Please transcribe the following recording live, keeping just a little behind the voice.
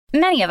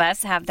Many of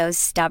us have those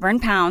stubborn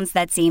pounds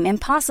that seem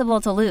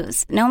impossible to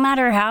lose, no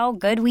matter how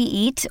good we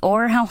eat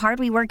or how hard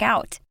we work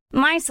out.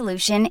 My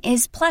solution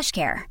is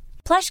PlushCare.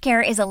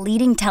 PlushCare is a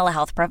leading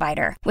telehealth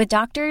provider with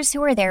doctors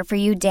who are there for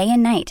you day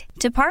and night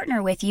to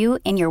partner with you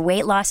in your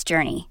weight loss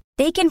journey.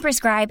 They can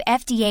prescribe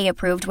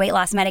FDA-approved weight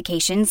loss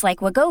medications like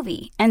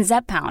Wegovy and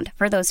Zepbound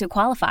for those who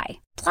qualify.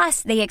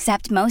 Plus, they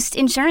accept most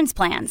insurance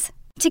plans.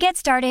 To get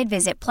started,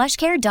 visit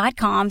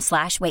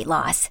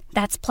plushcare.com/weightloss.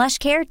 That's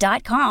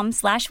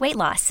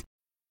plushcare.com/weightloss.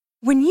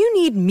 When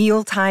you need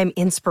mealtime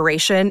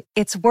inspiration,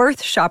 it's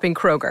worth shopping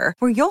Kroger,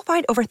 where you'll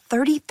find over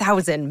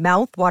 30,000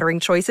 mouth-watering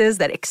choices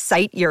that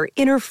excite your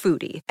inner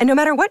foodie. And no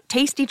matter what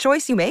tasty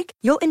choice you make,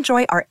 you'll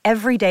enjoy our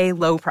everyday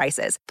low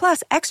prices,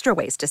 plus extra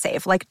ways to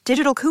save, like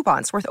digital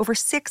coupons worth over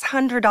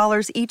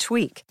 $600 each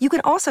week. You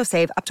can also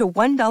save up to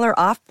 $1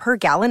 off per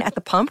gallon at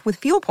the pump with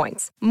fuel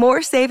points.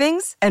 More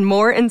savings and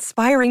more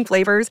inspiring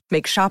flavors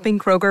make shopping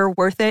Kroger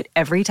worth it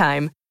every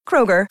time.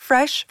 Kroger,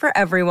 fresh for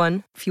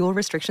everyone. Fuel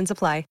restrictions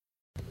apply.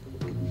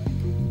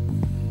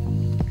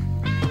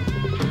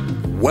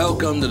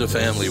 Welcome to the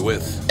family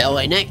with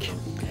L.A. Nick,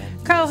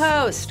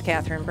 co-host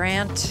Catherine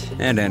Brandt,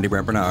 and Andy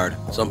Brant Bernard.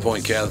 At some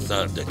point,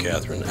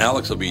 Catherine,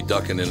 Alex will be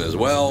ducking in as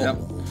well. Yep.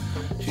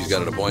 She's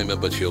got an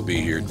appointment, but she'll be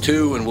here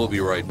too, and we'll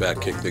be right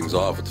back. Kick things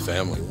off with the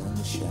family.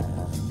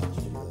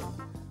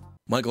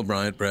 Michael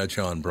Bryant,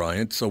 Bradshaw and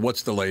Bryant. So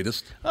what's the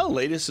latest? Well, the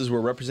latest is we're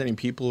representing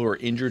people who are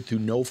injured through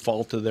no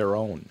fault of their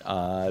own.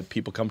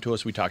 People come to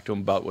us. We talk to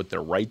them about what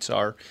their rights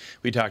are.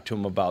 We talk to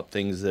them about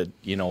things that,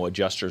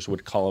 adjusters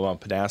would call them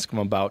up and ask them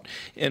about.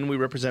 And we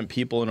represent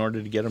people in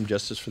order to get them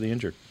justice for the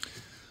injured.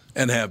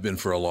 And have been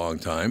for a long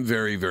time.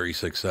 Very, very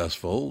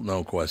successful,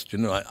 no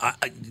question.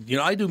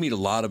 I do meet a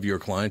lot of your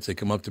clients. They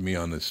come up to me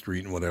on the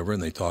street and whatever,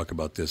 and they talk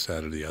about this,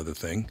 that, or the other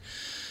thing.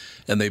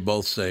 And they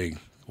both say,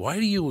 why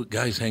do you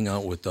guys hang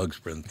out with Doug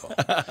Sprinthal?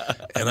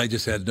 And I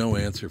just had no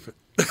answer for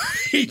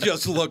He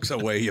just looks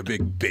away, you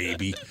big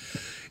baby.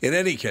 In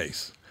any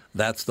case,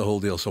 that's the whole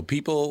deal. So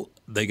people,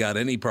 they got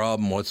any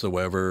problem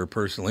whatsoever,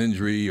 personal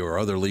injury or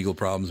other legal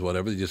problems,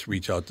 whatever, they just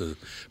reach out to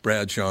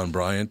Bradshaw and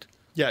Bryant.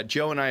 Yeah,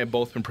 Joe and I have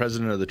both been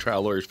president of the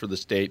trial lawyers for the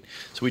state,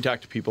 so we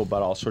talk to people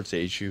about all sorts of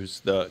issues.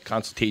 The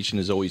consultation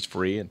is always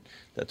free, and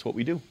that's what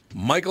we do.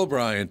 Michael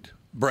Bryant,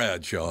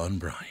 Bradshaw and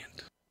Bryant.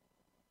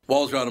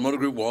 Walser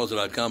Automotive Group,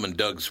 Walser.com, and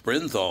Doug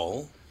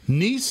Sprinthal.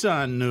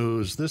 Nissan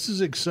news. This is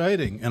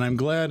exciting, and I'm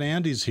glad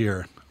Andy's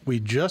here.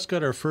 We just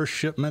got our first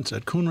shipments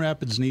at Coon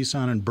Rapids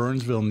Nissan and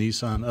Burnsville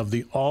Nissan of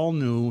the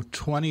all-new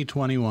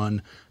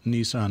 2021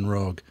 Nissan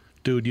Rogue.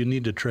 Dude, you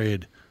need to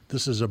trade.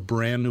 This is a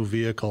brand-new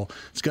vehicle.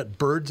 It's got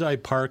bird's-eye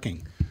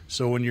parking,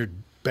 so when you're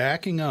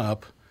backing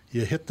up,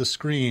 you hit the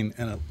screen,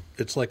 and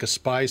it's like a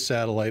spy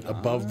satellite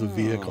above the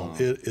vehicle.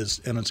 It is,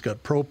 and it's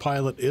got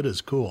ProPilot. It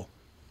is cool.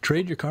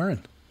 Trade your car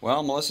in.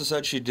 Well, Melissa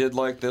said she did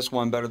like this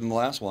one better than the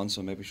last one,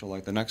 so maybe she'll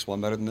like the next one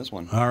better than this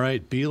one. All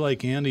right, be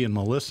like Andy and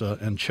Melissa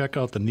and check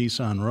out the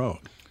Nissan Rogue.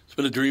 It's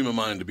been a dream of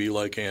mine to be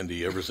like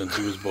Andy ever since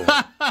he was born.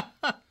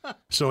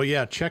 So,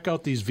 yeah, check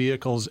out these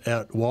vehicles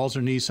at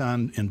Walser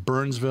Nissan in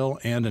Burnsville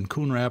and in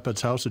Coon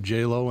Rapids, House of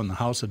J-Lo and the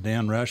House of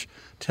Dan Resch.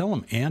 Tell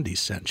them Andy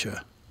sent you.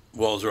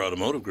 Walser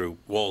Automotive Group,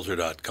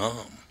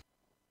 Walser.com.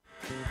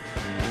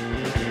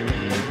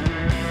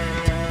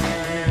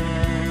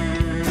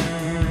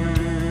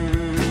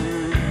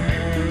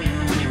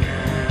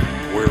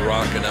 We're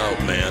rocking out,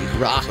 man.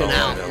 Rocking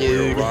out,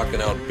 dude. We're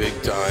rocking out big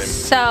time.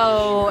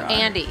 So,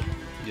 Andy.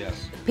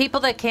 Yes. People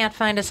that can't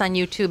find us on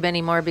YouTube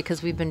anymore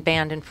because we've been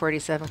banned in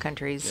 47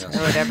 countries, or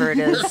whatever it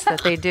is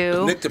that they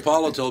do. Nick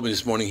DiPaolo told me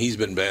this morning he's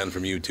been banned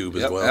from YouTube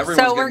as well.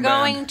 So we're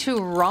going to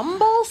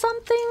Rumble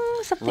something?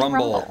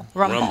 Rumble.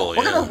 Rumble,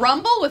 yeah. We're going to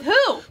rumble with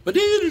who? We're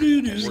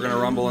going to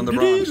rumble in the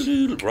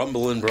Bronx.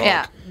 Rumble in Bronx.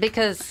 Yeah,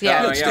 because,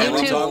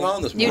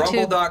 YouTube.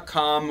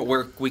 Rumble.com,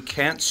 where we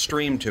can't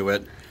stream to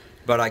it,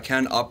 but I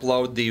can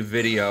upload the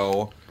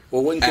video.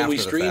 Well, when can we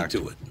after the stream fact.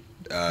 to it?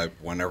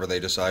 Whenever they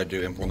decide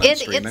to implement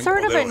streaming. It's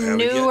sort of a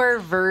newer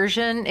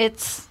version.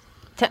 It's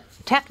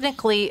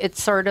technically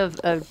it's sort of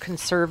a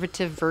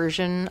conservative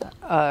version,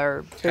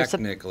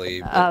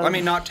 Technically,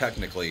 not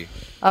technically.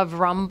 Of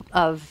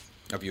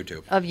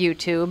YouTube. Of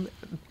YouTube,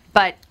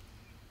 but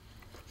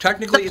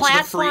technically the it's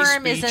the free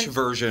platform speech isn't-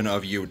 version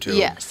of YouTube,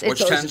 Yes,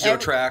 which tends to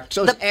attract.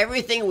 So is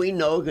everything we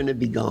know going to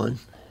be gone?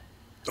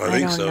 I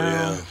think don't so, know.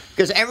 yeah.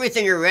 Because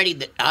everything already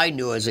that I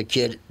knew as a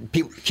kid,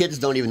 kids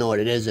don't even know what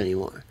it is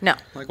anymore. No.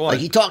 Like what?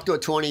 Like you talk to a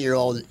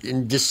 20-year-old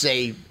and just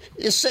say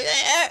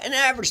an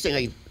average thing.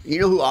 Like, you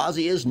know who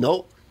Ozzy is?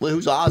 Nope. Well,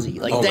 who's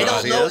Ozzy? Like they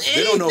don't know anything.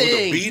 They don't know who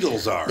the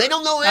Beatles are. They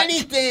don't know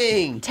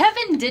anything.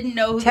 Tevin didn't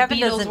know who Tevin the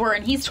Beatles doesn't- were,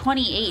 and he's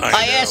 28.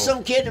 I asked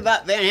some kid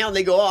about Van Halen.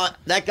 They go, "Oh,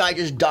 that guy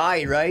just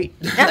died, right?"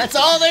 That's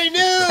all they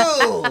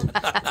knew.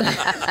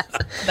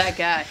 That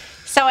guy.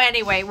 So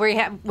anyway,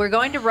 we're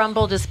going to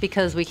Rumble just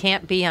because we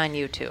can't be on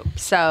YouTube.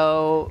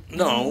 So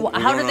No, we're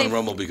how going do they on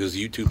Rumble because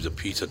YouTube's a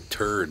piece of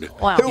turd.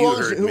 Wow. Who You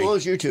owns heard me.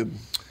 YouTube?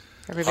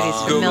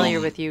 Everybody's familiar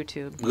with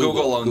YouTube.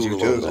 Google owns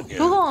YouTube. Yeah.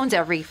 Google owns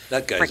every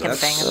That guy's freaking up.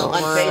 thing in the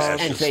On world.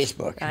 and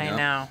Facebook. I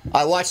know.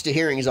 I watched the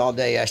hearings all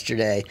day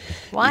yesterday.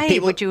 Why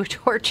People- would you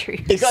torture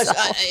yourself?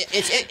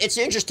 Because it's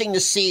interesting to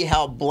see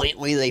how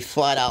blatantly they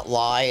flat out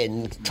lie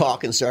and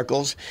talk in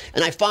circles.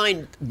 And I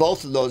find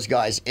both of those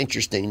guys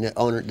interesting, the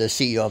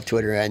CEO of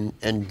Twitter and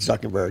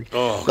Zuckerberg.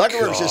 Oh,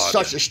 Zuckerberg's God. just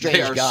such a strange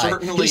They are guy.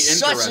 certainly He's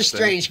such a interesting.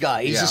 strange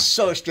guy. He's Yeah. just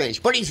so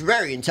strange. But he's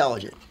very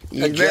intelligent.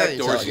 He's And very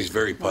Jack Dorsey's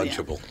very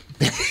punchable.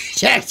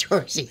 Jack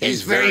Dorsey He's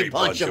is very very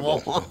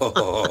punchable.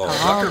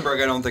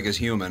 Zuckerberg, I don't think is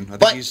human. I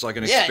think he's like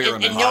an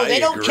experiment. And, no, they I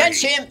don't agree.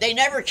 catch him. They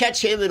never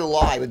catch him in a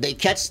lie, but they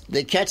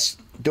catch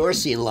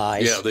Dorsey in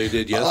lies. Yeah, they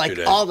did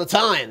yesterday. Like all the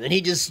time, and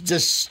he just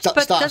But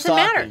stops doesn't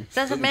matter. talking. Doesn't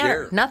Doesn't matter.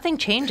 care. Nothing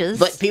changes.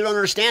 But people don't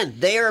understand.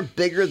 They are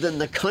bigger than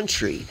the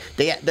country.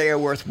 They are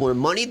worth more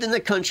money than the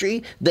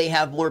country. They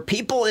have more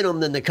people in them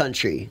than the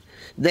country.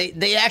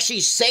 They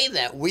actually say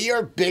that we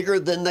are bigger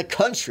than the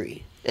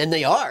country, and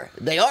they are.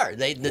 They are.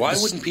 Why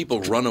wouldn't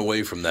people run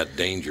away from that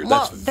danger?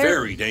 well, That's they're-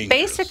 very dangerous.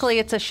 Basically,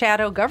 it's a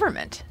shadow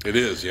government. It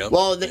is, yeah.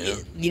 Well,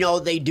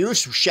 they do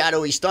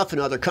shadowy stuff in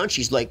other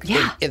countries. Like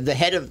if the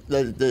head of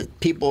the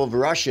people of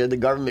Russia,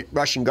 the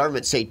Russian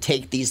government, say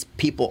take these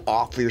people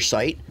off your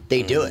site,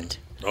 they do it.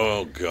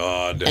 Oh,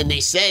 God. And they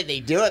say they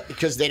do it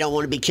because they don't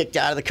want to be kicked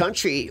out of the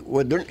country.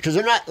 Because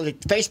they're not. Like,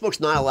 Facebook's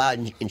not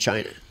allowed in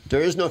China. There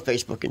is no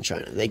Facebook in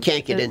China. They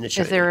can't get into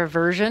China. Is there a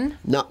version?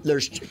 No,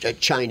 there's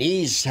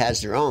Chinese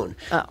has their own.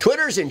 Oh.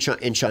 Twitter's in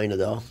China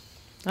though.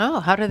 Oh,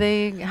 how do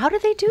they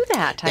do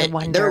that? I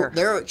wonder.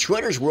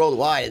 Twitter's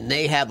worldwide, and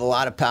they have a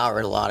lot of power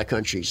in a lot of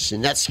countries,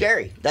 and that's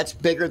scary. That's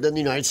bigger than the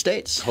United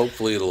States.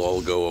 Hopefully it'll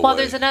all go away. Well,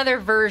 there's another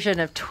version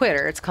of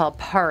Twitter. It's called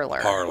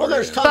Parler. Parler, Well,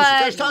 there's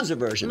yeah. tons of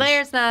versions.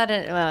 There's not.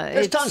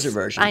 There's tons of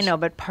versions. I know,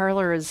 but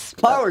Parler's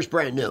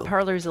brand new.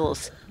 Parler's a little.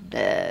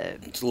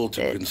 It's a little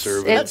too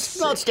conservative.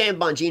 Stan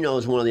Bongino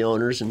is one of the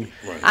owners, and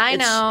I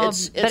know,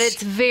 but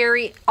it's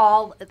very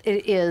all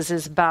it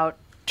is about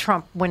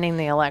Trump winning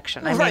the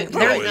election. I mean,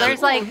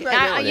 there's like,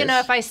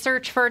 if I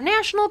search for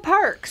national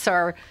parks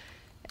or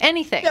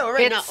anything,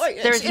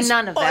 there's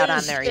none of that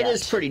on there yet. It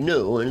is pretty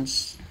new, and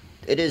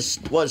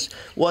was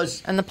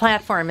and the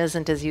platform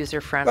isn't as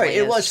user friendly. Right,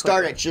 it was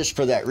started just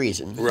for that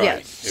reason. Right.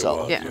 Yes.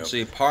 So yeah. Let's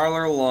see,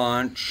 Parler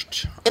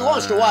launched. It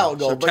launched a while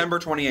ago, September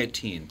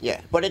 2018.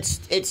 Yeah, but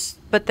it's.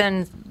 But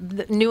then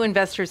the new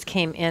investors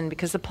came in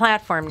because the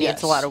platform needs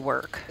Yes. a lot of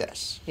work.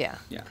 Yes. Yeah.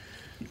 Yeah.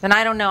 And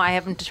I don't know. I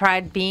haven't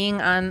tried being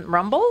on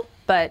Rumble,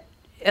 but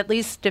at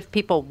least if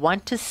people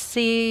want to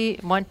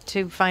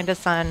find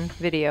us on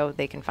video,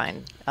 they can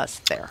find us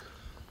there.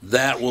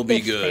 That will be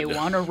If good. they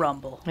want to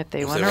rumble. If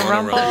they If want they to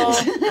wanna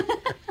Rumble.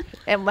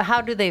 And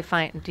how do they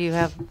find? Do you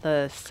have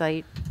the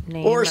site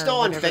name? Well, we're or still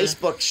on whatever?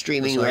 Facebook The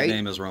streaming, site right?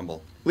 name is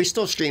Rumble. We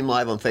still stream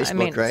live on Facebook,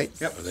 mean, right?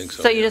 Yep, I think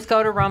so. So you yeah. just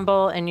go to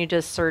Rumble and you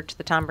just search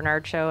the Tom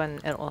Bernard Show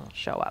and it will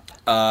show up.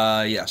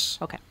 Yes.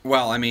 Okay.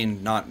 Well, I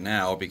mean, not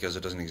now because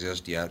it doesn't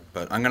exist yet,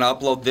 but I'm going to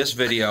upload this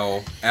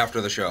video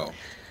after the show.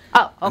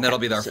 Oh, okay. And that'll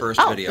be our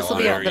first video This will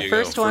on be There the you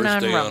first go. one First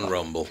on day Rumble. on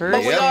Rumble. First But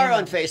we one. are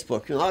on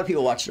Facebook. A lot of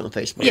people watch it on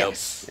Facebook.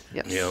 Yes.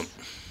 Yes. Yeah. You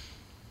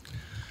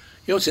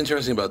know what's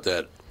interesting about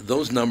that?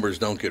 Those numbers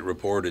don't get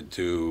reported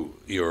to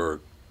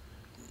your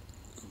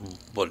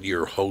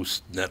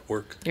host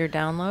network. Your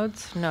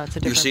downloads? No, it's a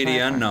Your different CDN?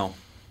 platform. No.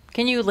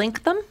 Can you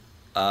link them?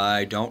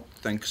 I don't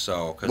think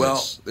so because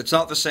Well- it's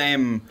not the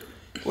same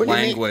What do you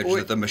mean? language What-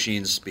 that the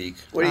machines speak.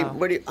 What do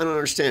you? I don't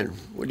understand.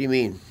 What do you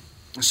mean?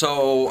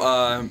 So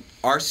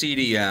our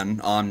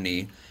CDN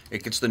Omni,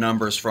 it gets the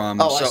numbers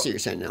from. Oh, I so, see what you're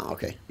saying now.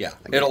 Okay. Yeah,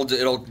 I get it.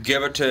 it'll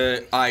give it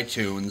to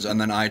iTunes,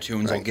 and then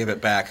iTunes will Right. give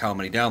it back how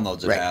many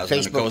downloads it Right. has.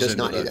 and then it Facebook goes does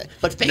into not do the- that.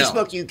 But No.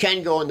 Facebook, you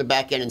can go on the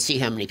back end and see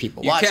how many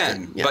people You watched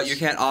can, it. but Yes. you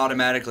can't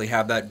automatically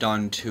have that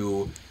done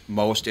to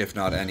most, if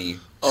not any.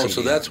 Oh,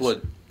 so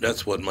CDNs.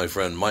 that's what my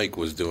friend Mike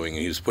was doing.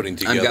 He was putting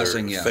together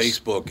guessing, yes.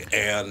 Facebook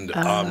and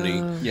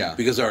Omni. Yeah.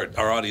 Because our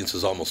audience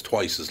is almost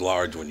twice as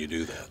large when you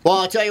do that. Well,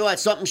 I'll tell you what,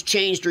 something's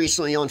changed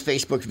recently on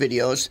Facebook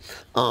videos.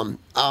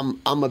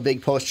 I'm a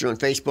big poster on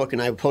Facebook,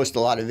 and I post a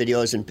lot of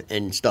videos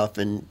and stuff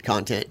and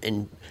content.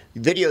 And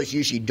videos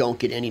usually don't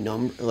get any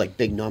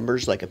big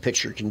numbers. Like a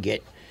picture can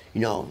get,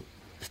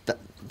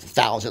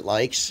 1,000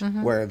 likes,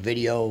 where a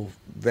video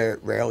very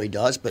rarely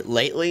does. But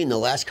lately, in the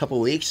last couple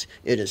of weeks,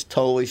 it has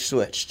totally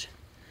switched.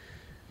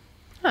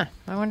 Huh.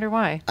 I wonder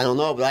why. I don't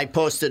know, but I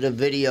posted a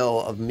video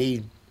of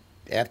me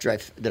after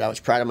that I was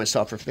proud of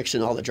myself for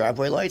fixing all the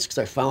driveway lights because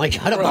I finally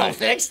got them all Right,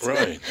 fixed.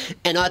 right.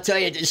 And I'll tell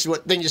you,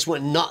 thing just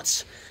went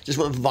nuts, just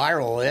went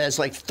viral. It has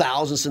like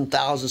thousands and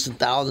thousands and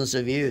thousands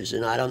of views,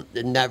 and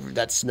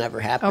that's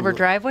never happened. Over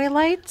driveway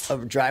lights?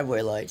 Over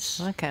driveway lights.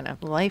 What kind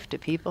of life do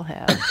people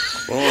have?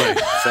 Boy,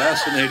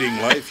 fascinating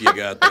life you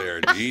got there.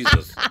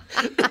 Jesus.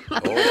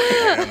 Holy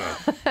Hannah.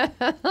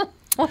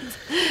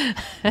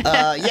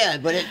 Yeah,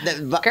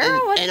 but Girl,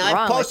 what's and I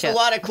wrong post with a you?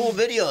 lot of cool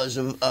videos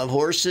of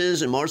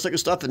horses and motorcycle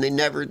stuff, and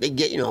they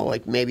get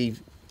like maybe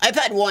I've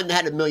had one that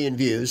had 1 million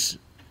views.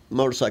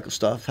 Motorcycle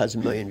stuff has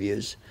 1 million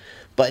views,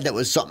 but that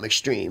was something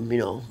extreme,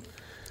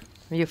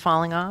 Are you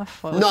falling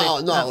off? No,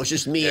 it was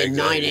just me and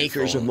 9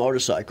 acres of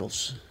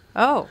motorcycles.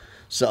 Oh.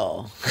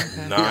 So.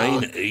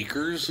 9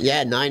 acres?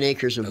 Yeah, 9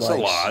 acres of bikes. That's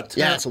a lot.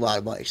 Yeah, that's a lot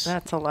of bikes.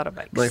 That's a lot of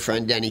bikes. My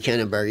friend Danny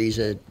Kennenberg, he's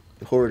a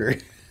hoarder.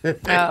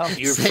 Oh.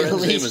 Your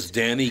friend's name is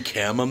Danny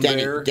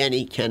Camembert?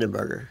 Danny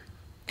Kennenberger.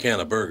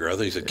 Cannaburger. I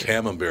thought he said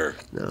Camembert.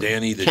 No.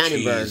 Danny the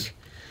cheese.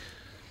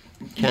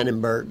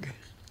 Kennenberg.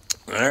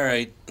 All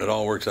right. It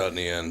all works out in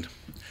the end.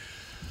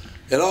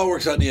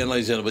 Ladies and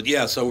gentlemen. But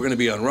yeah, so we're going to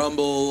be on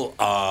Rumble.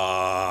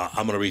 I'm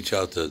going to reach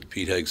out to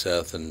Pete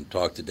Hegseth and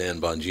talk to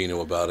Dan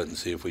Bongino about it and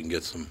see if we can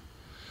get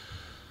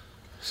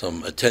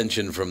some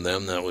attention from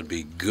them. That would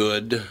be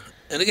good.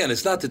 And again,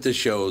 it's not that this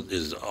show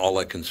is all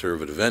that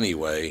conservative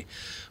anyway,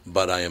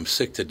 but I am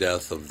sick to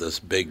death of this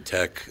big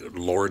tech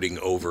lording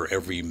over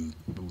every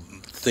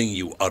thing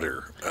you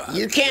utter.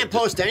 You can't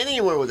post anything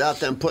anywhere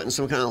without them putting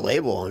some kind of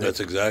label on it.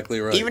 That's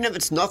exactly right. Even if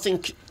it's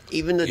nothing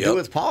even to do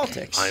with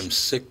politics. I'm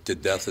sick to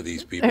death of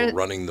these people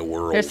running the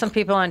world. There's some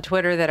people on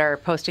Twitter that are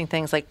posting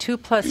things like 2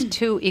 +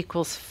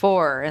 2 =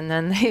 4, and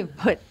then they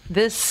put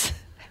this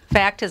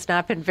fact has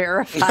not been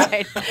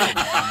verified.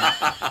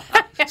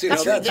 See,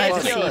 that's funny.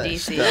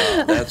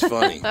 No, that's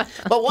funny.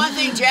 But one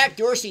thing Jack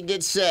Dorsey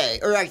did say,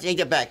 or I take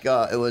that back,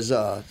 it was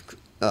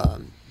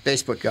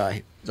Facebook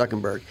guy,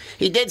 Zuckerberg.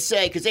 He did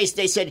say, because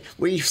they said,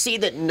 well, you see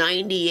that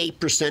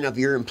 98% of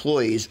your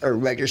employees are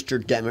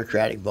registered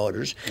Democratic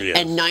voters,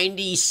 and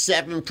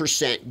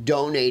 97%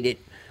 donated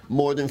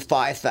more than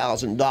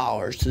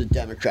 $5,000 to the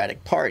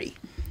Democratic Party.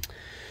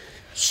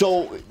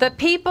 So the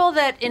people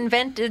that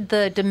invented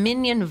the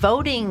Dominion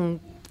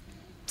voting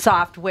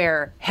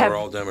software are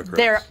all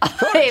Democrats.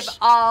 They've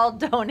all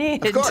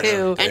donated to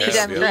the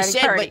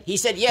Democratic Party. He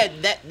said,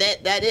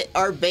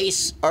 our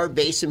base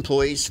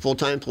employees,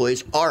 full-time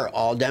employees, are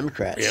all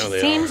Democrats. Yeah,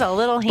 they Seems are. a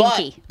little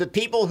hinky. But the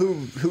people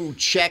who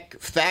check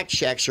fact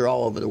checks are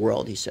all over the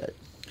world, he said.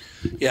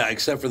 Yeah,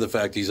 except for the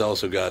fact he's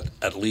also got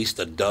at least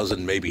a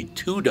dozen, maybe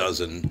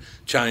 24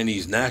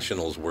 Chinese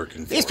nationals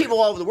working for These him. people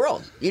all over the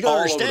world. You don't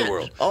understand. All over the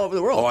world. All over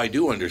the world. Oh, I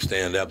do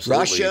understand,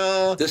 absolutely.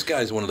 Russia. This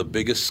guy's one of the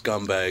biggest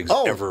scumbags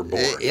ever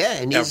born.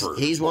 And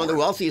he's one of the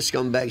wealthiest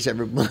scumbags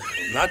ever born.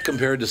 Not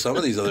compared to some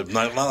of these other,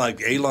 not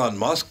like Elon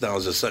Musk now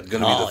is going to be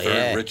the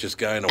third richest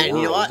guy in the world. And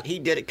you know what? He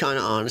did it kind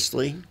of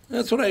honestly.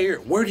 That's what I hear.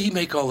 Where did he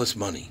make all this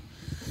money?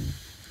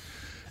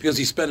 Because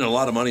he's spending a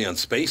lot of money on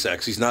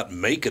SpaceX. He's not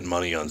making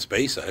money on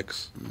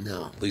SpaceX.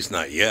 No. At least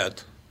not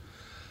yet.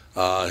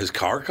 His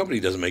car company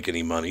doesn't make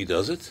any money,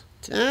 does it?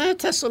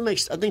 Tesla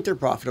makes. I think they're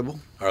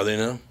profitable. Are they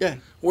now? Yeah.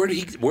 Where did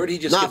he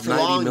just get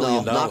 $90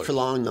 million? Not for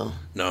long, though.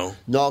 No?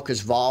 No,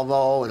 because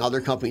Volvo and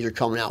other companies are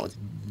coming out with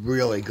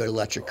really good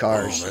electric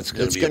cars. Oh, it's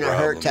going to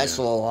hurt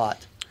Tesla a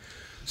lot.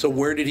 So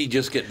where did he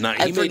just get? He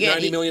made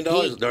 $90 million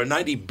or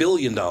 $90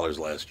 billion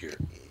last year.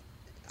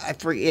 I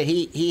forget.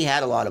 He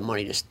had a lot of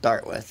money to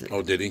start with.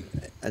 Oh, did he?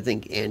 I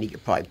think Andy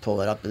could probably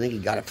pull it up. I think he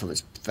got it from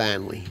his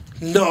family.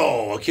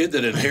 No, a kid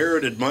that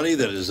inherited money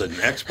that is an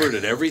expert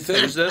at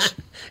everything. Who's this?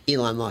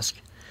 Elon Musk.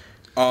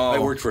 I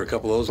worked for a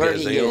couple of those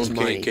guys. They owned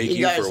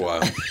KQ for a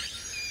while.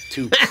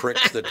 Two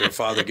pricks that their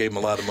father gave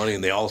them a lot of money,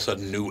 and they all of a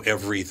sudden knew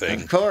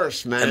everything. Of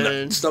course, man.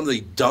 And some of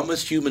the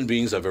dumbest human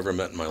beings I've ever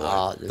met in my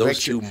life.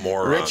 Those two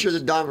morons. Richer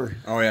the dumber.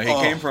 Oh, yeah. He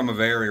came from a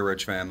very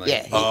rich family.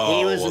 Yeah,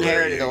 he was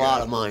inherited a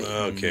lot of money.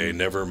 Okay,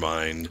 never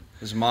mind.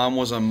 His mom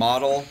was a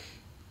model.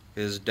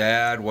 His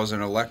dad was an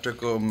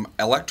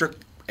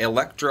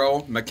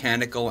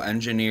electromechanical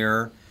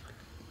engineer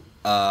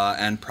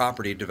and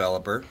property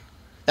developer.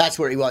 That's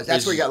where he was.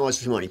 That's where he got most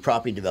of his money,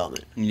 property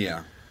development.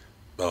 Yeah.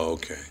 Oh,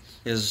 okay.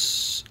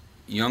 His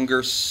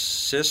younger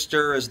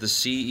sister is the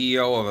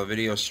CEO of a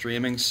video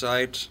streaming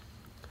site.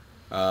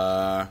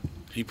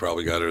 He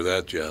probably got her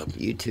that job.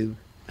 YouTube.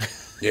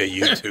 Yeah,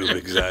 YouTube,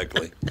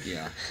 exactly.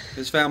 Yeah.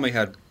 His family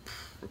had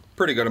a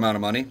pretty good amount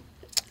of money.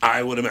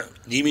 I would imagine.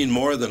 You mean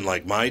more than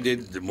like mine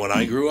did when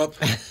I grew up?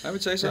 I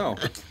would say so.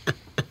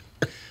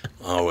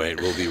 Oh,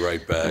 wait. We'll be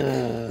right back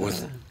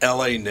with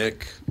L.A.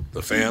 Nick,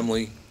 the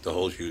family, the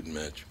whole shooting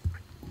match.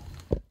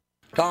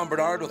 Tom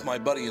Bernard with my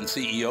buddy and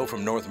CEO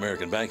from North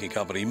American Banking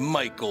Company,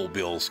 Michael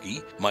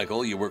Bilski.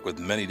 Michael, you work with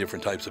many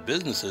different types of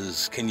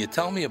businesses. Can you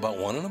tell me about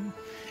one of them?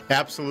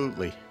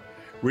 Absolutely.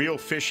 Reel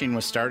Fishing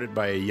was started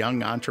by a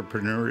young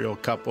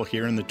entrepreneurial couple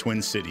here in the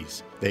Twin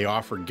Cities. They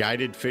offer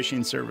guided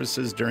fishing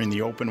services during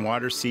the open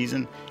water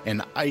season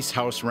and ice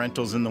house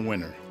rentals in the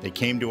winter. They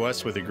came to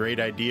us with a great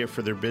idea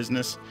for their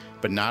business,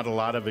 but not a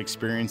lot of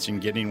experience in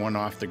getting one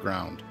off the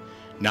ground.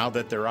 Now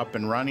that they're up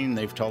and running,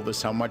 they've told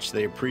us how much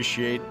they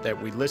appreciate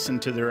that we listen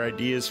to their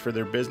ideas for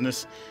their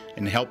business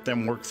and help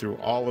them work through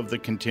all of the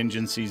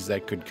contingencies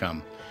that could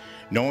come,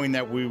 knowing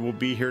that we will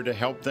be here to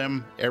help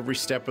them every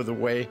step of the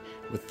way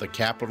with the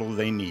capital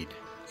they need.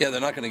 Yeah,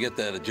 they're not going to get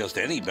that at just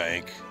any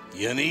bank.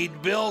 You need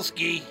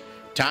Bilski.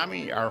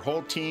 Tommy, our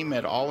whole team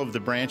at all of the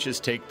branches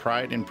take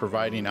pride in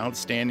providing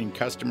outstanding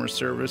customer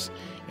service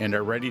and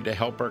are ready to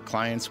help our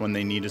clients when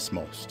they need us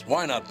most.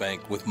 Why not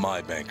bank with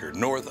my banker,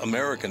 North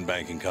American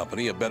Banking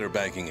Company, a better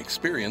banking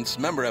experience,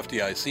 member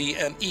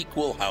FDIC, and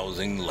equal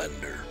housing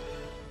lender.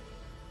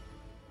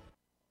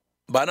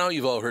 By now,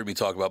 you've all heard me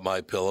talk about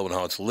MyPillow and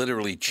how it's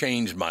literally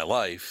changed my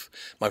life.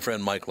 My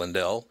friend Mike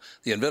Lindell,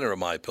 the inventor of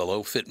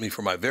MyPillow, fit me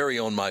for my very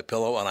own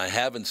MyPillow, and I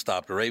haven't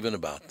stopped raving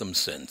about them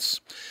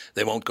since.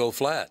 They won't go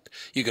flat.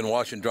 You can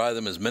wash and dry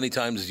them as many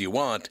times as you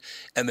want,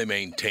 and they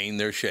maintain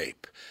their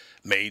shape.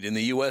 Made in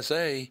the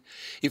USA.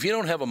 If you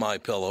don't have a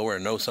MyPillow or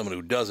know someone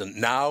who doesn't,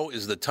 now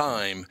is the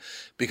time,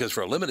 because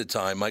for a limited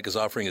time, Mike is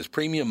offering his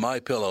premium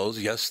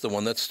MyPillows, yes, the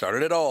one that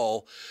started it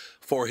all,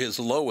 for his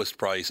lowest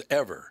price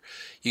ever.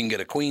 You can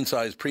get a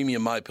queen-size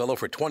premium MyPillow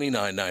for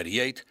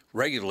 $29.98,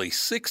 regularly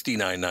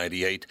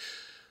 $69.98.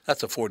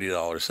 That's a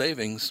 $40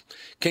 savings.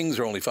 Kings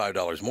are only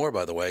 $5 more,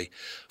 by the way.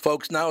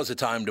 Folks, now is the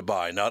time to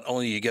buy. Not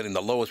only are you getting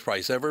the lowest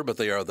price ever, but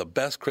they are the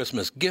best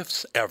Christmas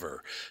gifts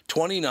ever.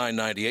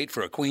 $29.98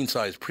 for a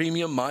queen-size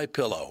premium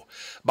MyPillow.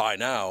 Buy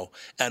now,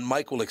 and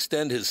Mike will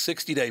extend his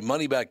 60-day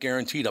money-back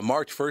guarantee to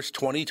March 1st,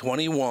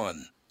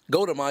 2021.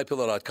 Go to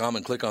MyPillow.com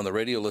and click on the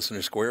radio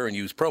listener square and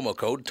use promo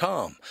code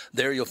TOM.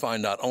 There you'll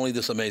find not only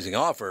this amazing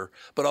offer,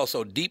 but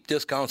also deep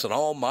discounts on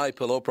all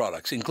MyPillow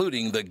products,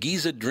 including the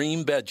Giza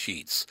Dream bed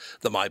sheets,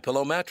 the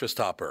MyPillow mattress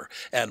topper,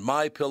 and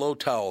MyPillow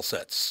towel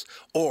sets.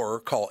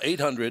 Or call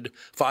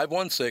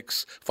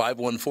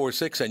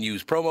 800-516-5146 and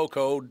use promo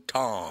code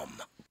TOM.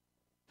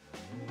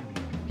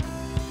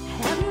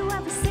 Have you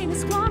ever seen a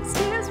squawk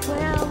stairs?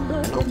 Well,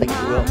 look, I don't think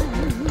you will.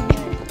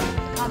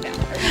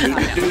 I'm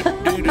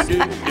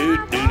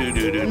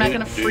not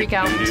going to freak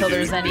out until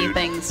there's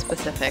anything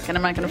specific, and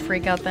I'm not going to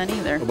freak out then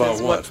either. About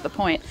what? What's the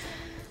point?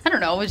 I don't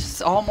know. It's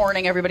just all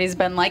morning everybody's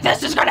been like,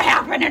 this is going to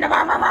happen.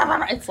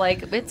 It's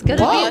like, it's going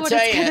to be what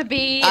it's going to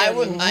be.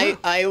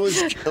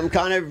 I'm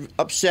kind of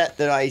upset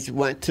that I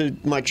went to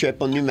my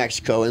trip on New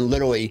Mexico, and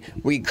literally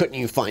we couldn't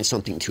even find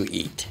something to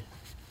eat.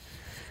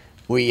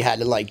 We had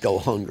to go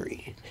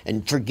hungry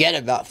and forget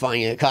about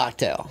finding a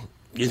cocktail.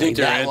 You think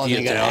they're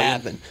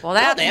anti-Italian? Well,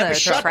 that's they have a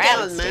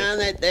shutdown,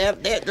 man.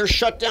 They're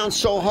shut down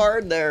so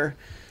hard there.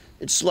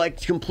 It's like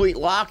complete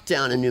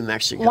lockdown in New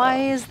Mexico. Why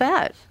is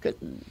that?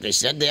 They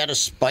said they had a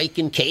spike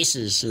in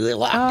cases, so they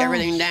locked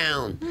everything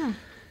down.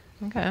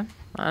 Okay,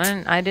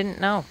 I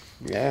didn't know.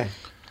 Yeah,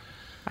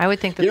 I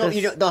would think that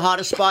you know the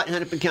hottest spot in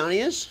Hennepin County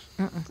is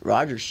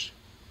Rogers.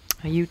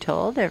 You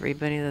told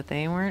everybody that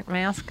they weren't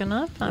masking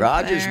up.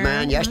 Rogers,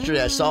 man.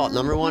 Yesterday I saw it.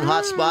 Number one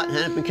hot spot in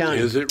Hennepin County.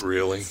 Is it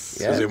really?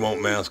 Because they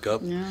won't mask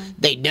up? Yeah.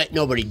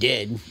 Nobody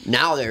did.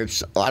 Now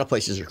there's a lot of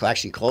places are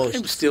actually closed.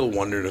 I'm still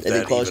wondering if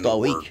that closed even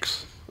all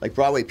works. Week. Like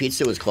Broadway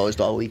Pizza was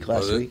closed all week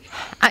last week.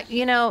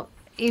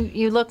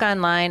 You look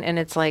online and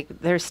it's like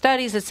there's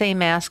studies that say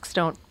masks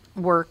don't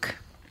work.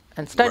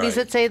 And studies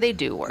that say they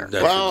do work.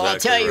 That's well, exactly I'll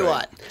tell you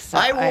right. what. So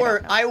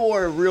I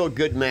wore a real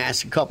good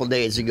mask a couple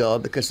days ago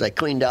because I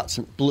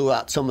blew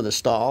out some of the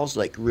stalls,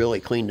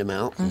 really cleaned them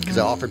out. Because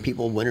I offered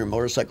people winter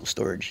motorcycle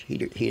storage,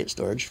 heated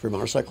storage for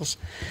motorcycles,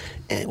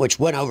 which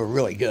went over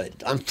really good.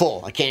 I'm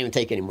full. I can't even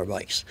take any more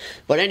bikes.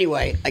 But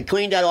anyway, I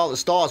cleaned out all the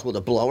stalls with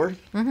a blower,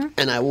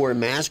 and I wore a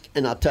mask.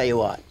 And I'll tell you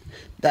what,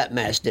 that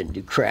mask didn't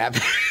do crap.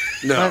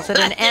 No. Was it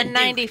an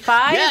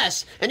N95?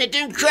 Yes, and it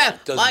didn't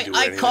crap.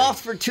 I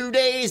coughed for 2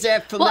 days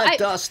after that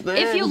dust, man.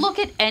 If you look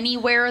at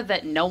anywhere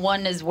that no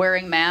one is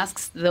wearing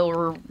masks,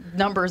 the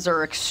numbers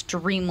are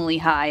extremely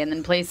high. And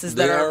then places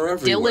that are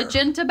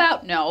diligent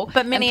about,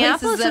 But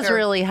Minneapolis is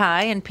really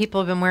high, and people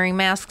have been wearing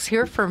masks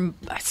here for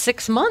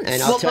 6 months.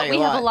 And but we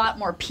have a lot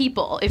more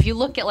people. If you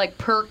look at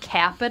per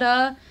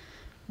capita,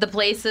 the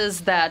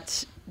places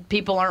that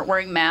people aren't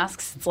wearing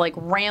masks, it's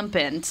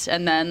rampant.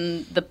 And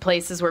then the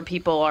places where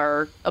people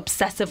are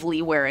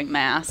obsessively wearing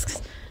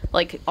masks,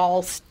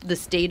 the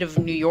state of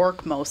New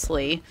York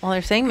mostly. Well,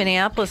 they're saying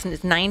Minneapolis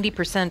is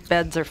 90%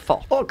 beds are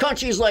full. Well,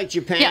 countries like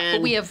Japan. Yeah,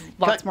 but we have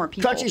lots more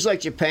people. Countries like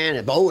Japan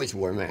have always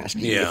worn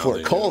masks before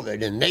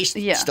COVID, and they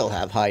still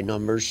have high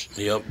numbers.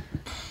 Yep.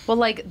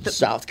 Well,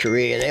 South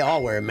Korea, they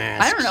all wear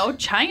masks. I don't know.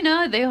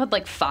 China, they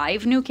had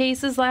 5 new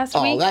cases last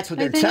week. Oh, that's what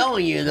they're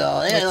telling you,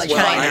 though. They had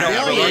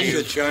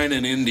Russia, China,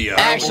 and India.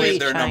 Actually,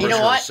 you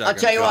know what? I'll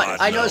tell you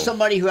what. I know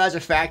somebody who has a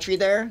factory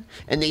there,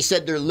 and they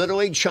said they're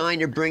literally trying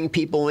to bring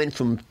people in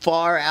from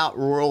far out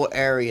rural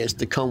areas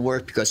to come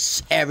work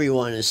because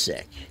everyone is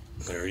sick.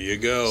 There you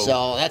go.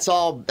 So that's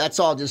all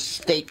just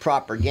state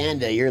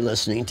propaganda you're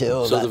listening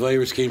to. So the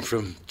virus came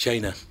from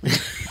China.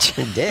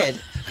 It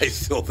did. I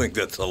still think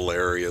that's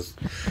hilarious.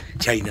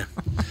 China.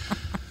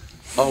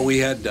 Oh, we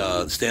had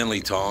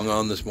Stanley Tong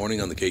on this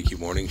morning on the KQ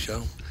Morning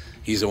Show.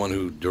 He's the one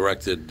who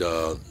directed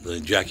the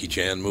Jackie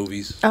Chan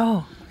movies.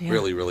 Oh, yeah.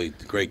 Really, really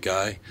great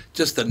guy.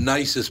 Just the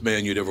nicest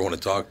man you'd ever want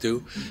to talk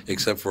to,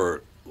 except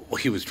for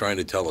he was trying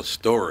to tell a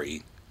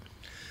story.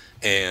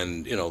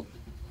 And,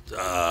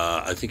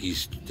 I think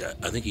he's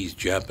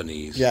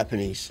Japanese.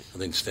 Japanese. I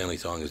think Stanley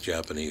Tong is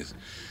Japanese.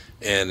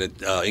 And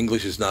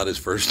English is not his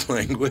first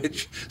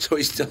language. So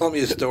he's telling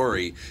me a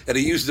story, and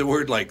he used the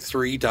word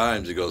 3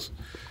 times. He goes,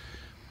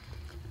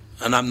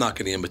 and I'm not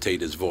going to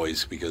imitate his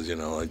voice because,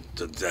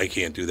 I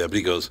can't do that. But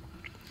he goes,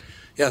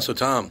 yeah, so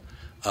Tom,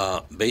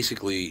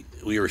 Basically,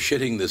 we were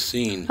shitting this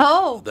scene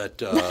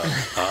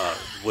that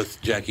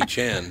with Jackie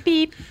Chan.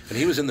 Beep. And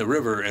he was in the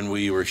river, and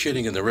we were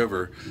shitting in the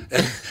river.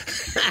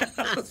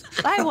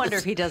 I wonder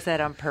if he does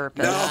that on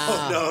purpose.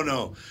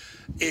 No.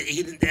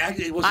 He didn't.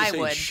 He wasn't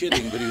saying would.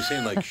 shitting, but he was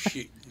saying like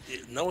shit.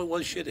 No, it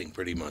was shitting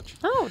pretty much.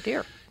 Oh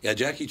dear. Yeah,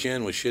 Jackie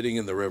Chan was shitting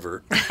in the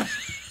river.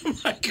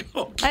 Like,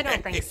 okay. I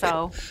don't think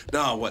so.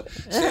 No, what?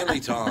 Stanley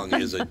Tong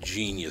is a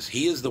genius.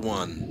 He is the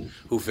one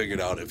who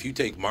figured out if you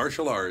take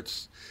martial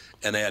arts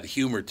and add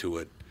humor to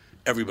it,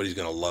 everybody's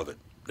going to love it.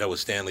 That was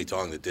Stanley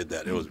Tong that did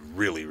that. It was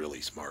really,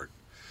 really smart.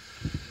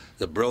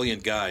 The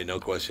brilliant guy, no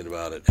question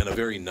about it, and a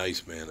very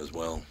nice man as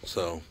well.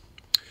 So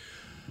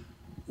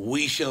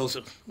we shall.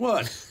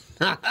 What?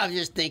 I'm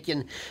just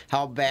thinking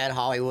how bad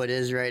Hollywood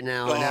is right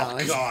now.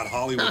 Oh, God,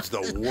 Hollywood's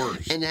the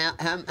worst. And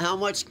how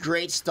much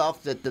great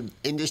stuff that the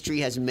industry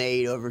has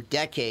made over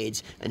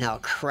decades and how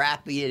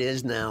crappy it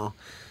is now.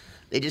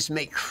 They just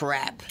make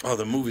crap. Oh,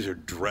 the movies are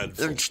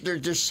dreadful. They're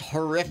just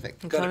horrific.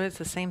 So it's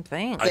the same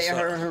thing. They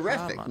are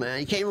horrific, man.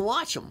 You can't even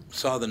watch them.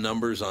 Saw the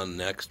numbers on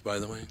Next, by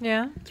the way.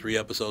 Yeah. 3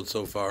 episodes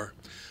so far.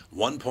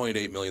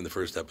 1.8 million the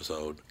first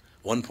episode.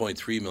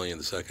 1.3 million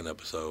the second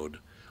episode.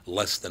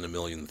 Less than 1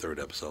 million the third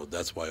episode.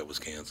 That's why it was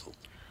canceled.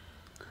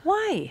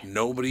 Why?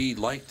 Nobody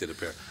liked it,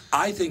 apparently.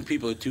 I think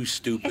people are too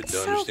stupid to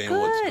understand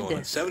what's going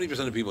on.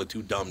 70% of people are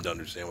too dumb to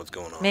understand what's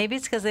going on. Maybe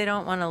it's because they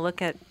don't want to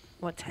look at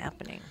what's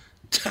happening.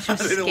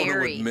 They don't want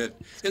to admit.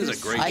 It is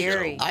a great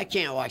show. I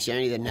can't watch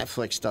any of the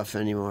Netflix stuff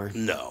anymore.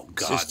 No,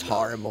 God, it's just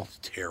horrible. It's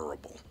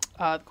terrible.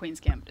 The Queen's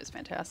Gambit is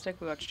fantastic.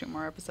 We watched 2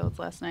 more episodes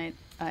last night.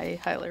 I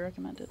highly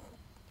recommend it.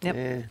 Yep.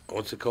 Yeah.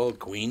 What's it called?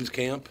 Queen's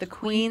Camp? The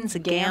Queen's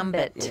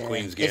Gambit. Yeah.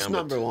 Queen's Gambit. It's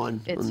number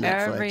 1 It's on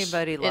Netflix.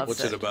 Everybody loves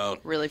What's it about?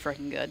 Really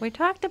freaking good. We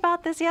talked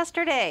about this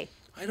yesterday.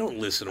 I don't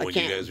listen to I what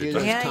you can't guys do are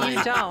those talking Yeah,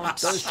 you time- don't.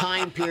 Those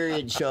time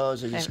period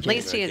shows are just At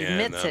least he Again,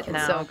 admits it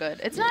that's now. So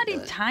good. It's not a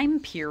time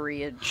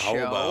period How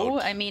show.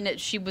 about- I mean,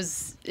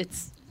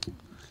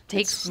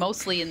 takes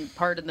mostly in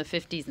part in the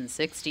 50s and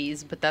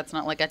 60s, but that's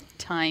not like a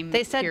time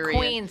They said period.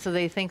 queen, so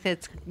they think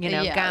that's,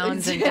 Yeah,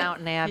 gowns in it's-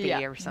 Downton Abbey yeah,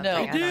 or something.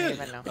 no. I don't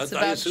even know.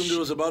 I assumed it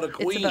was about a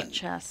queen. It's about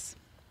chess.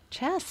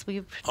 Chess,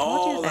 we've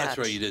told you that. That's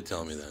right. You did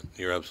tell me that.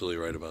 You're absolutely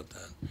right about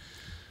that.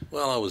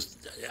 Well, I was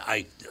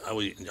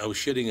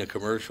shitting a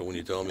commercial when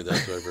you told me that,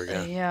 so I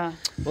forgot. Yeah.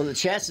 Well, the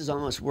chess is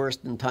almost worse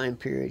than time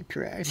period,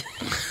 correct?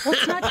 Well,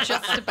 it's not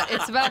just about.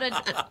 It's about an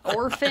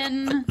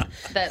orphan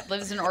that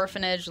lives in an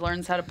orphanage,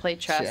 learns how to play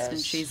chess, and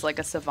she's like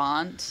a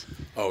savant.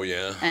 Oh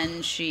yeah.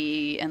 And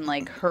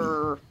like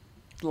her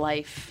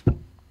life.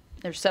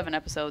 There's 7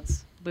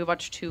 episodes. We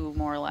watched 2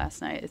 more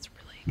last night. It's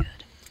really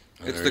good.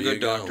 It's There the you Good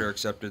go. Doctor,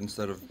 except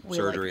instead of We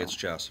surgery, like it's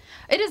chess.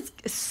 It is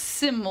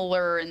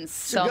similar in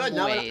some Good.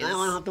 Now ways. I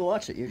don't have to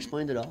watch it. You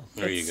explained it all.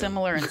 There you It's go.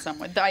 similar in some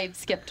ways. I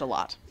skipped a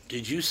lot.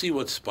 Did you see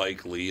what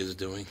Spike Lee is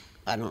doing?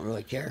 I don't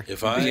really care.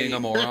 If Being a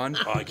moron?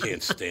 Oh, I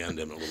can't stand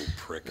him, a little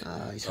prick.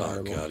 He's Oh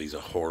horrible. God, he's a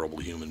horrible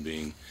human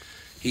being.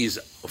 He's,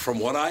 from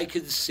what I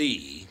could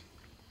see,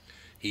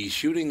 he's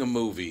shooting a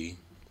movie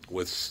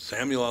with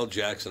Samuel L.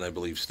 Jackson, I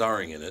believe,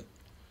 starring in it.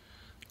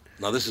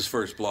 Now this is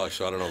first blush,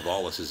 so I don't know if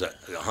all this is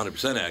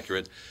 100%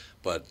 accurate,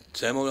 but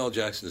Samuel L.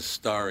 Jackson is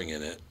starring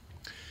in it,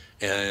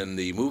 and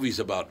the movie's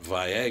about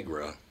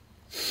Viagra,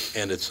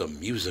 and it's a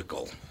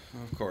musical.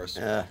 Of course.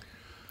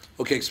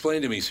 Okay,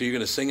 explain to me. So you're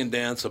going to sing and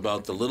dance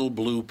about the little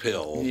blue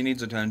pill. He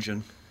needs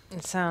attention.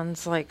 It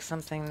sounds like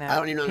something I that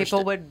don't even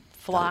people understand. would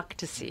flock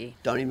to see.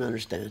 Don't even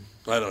understand.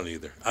 I don't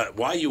either.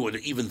 Why you would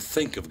even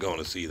think of going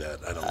to see that,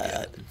 I don't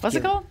get it. What's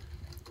it called?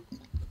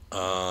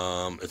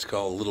 It's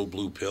called Little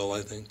Blue Pill,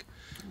 I think.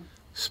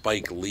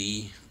 Spike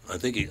Lee. I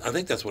think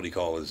that's what he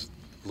calls his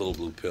Little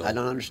Blue Pill. I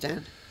don't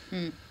understand.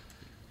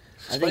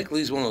 Spike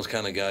Lee's one of those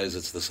kind of guys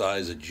that's the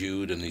size of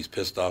Jude, and he's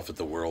pissed off at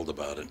the world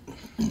about it.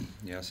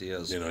 Yes, he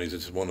is. You know, he's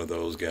just one of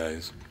those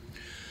guys.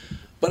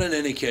 But in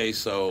any case,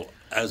 so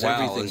as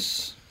Wow, everything...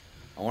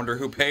 I wonder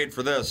who paid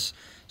for this.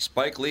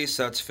 Spike Lee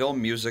sets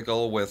film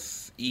musical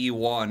with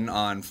E1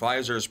 on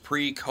Pfizer's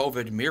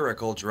pre-COVID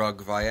miracle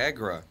drug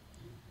Viagra.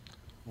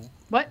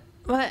 What?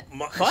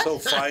 So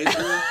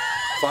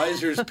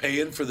Pfizer's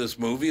paying for this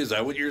movie? Is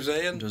that what you're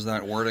saying? Does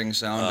that wording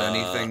sound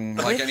anything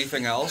like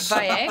anything else?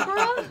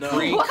 Viagra? No.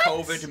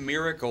 Pre-COVID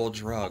miracle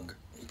drug.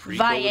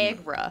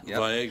 Viagra. Yep.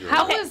 Viagra.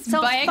 How Okay, was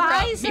so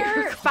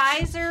Viagra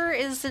Pfizer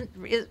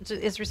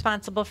is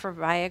responsible for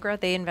Viagra.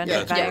 They invented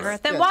Yeah, Viagra.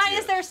 correct. Then Yeah, why yeah.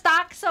 is their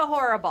stock so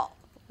horrible?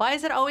 Why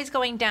is it always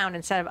going down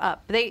instead of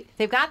up?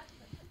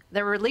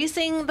 They're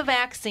releasing the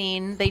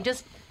vaccine. They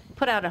just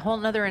put out a whole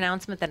nother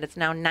announcement that it's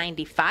now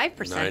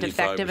 95%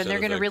 effective, and they're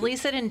going to effective.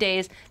 release it in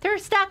days. Their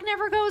stock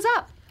never goes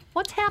up.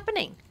 What's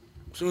happening?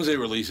 As soon as they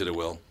release it, it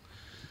will.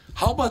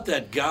 How about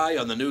that guy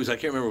on the news? I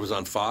can't remember if it was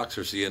on Fox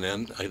or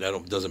CNN.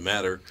 It doesn't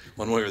matter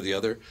one way or the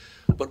other.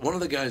 But one of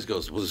the guys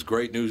goes, well, this is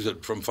great news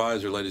from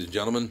Pfizer, ladies and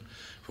gentlemen.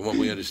 From what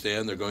we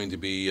understand, they're going to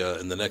be,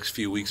 in the next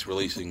few weeks,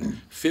 releasing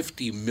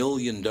 50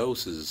 million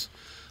doses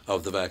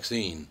of the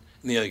vaccine.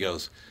 And the other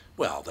goes,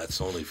 well,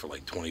 that's only for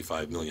like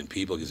 25 million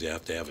people because you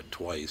have to have it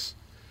twice.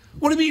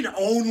 What do you mean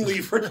only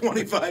for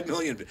 25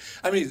 million?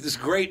 I mean, this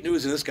great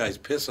news, and this guy's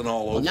pissing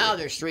all over. Well, now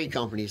there's 3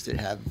 companies that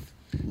have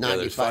 95%. Yeah,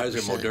 there's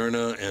Pfizer,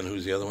 Moderna, and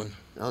who's the other one?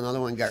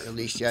 Another one got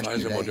released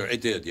yesterday. Pfizer, Moderna.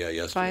 It did,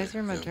 yesterday.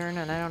 Pfizer,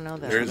 Moderna, and I don't know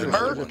that.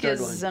 Merck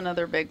is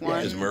another big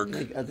one. Is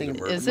Merck? I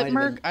think is it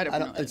Merck? I don't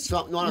know. It's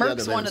one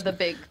Merck's one of the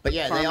big. But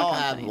yeah, they all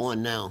companies. have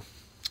one now.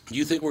 Do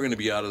you think we're going to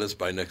be out of this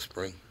by next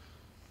spring?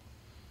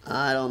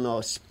 I don't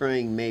know.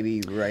 Spring,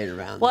 maybe right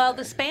around. Well,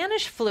 there. the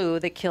Spanish flu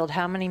that killed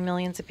how many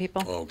millions of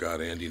people? Oh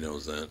God, Andy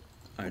knows that.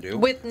 I do.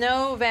 With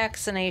no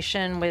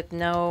vaccination, with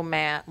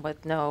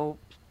no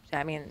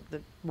I mean,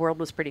 the world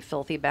was pretty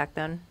filthy back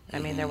then. I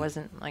mean, there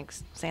wasn't like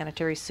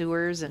sanitary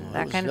sewers and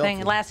that kind of thing.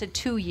 It lasted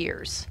 2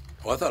 years.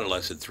 Oh, I thought it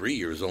lasted 3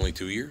 years. Only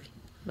 2 years.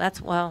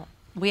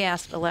 We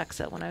asked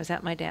Alexa when I was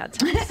at my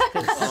dad's house.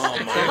 Oh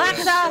my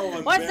Alexa,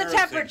 so what's the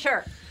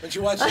temperature? Don't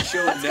you watch the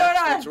show What's Next? going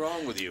on? What's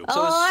wrong with you?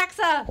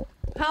 Alexa,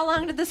 how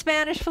long did the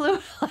Spanish flu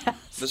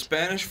last? The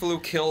Spanish flu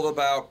killed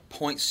about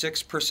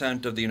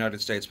 0.6% of the United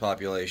States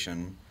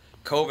population.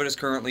 COVID is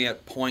currently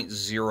at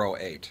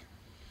 0.08.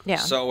 Yeah.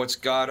 So it's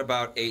got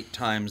about 8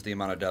 times the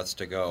amount of deaths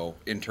to go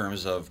in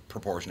terms of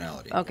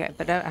proportionality. Okay,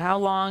 but how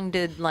long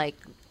did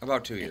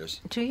About 2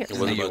 years. 2 years? It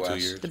was In the about 2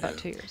 US. years. About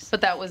 2 years.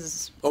 But that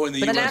was. Oh, in the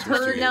But U.S. not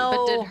herd, no.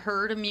 But did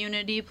herd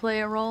immunity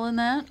play a role in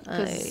that?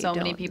 Because so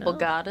many people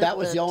got it. That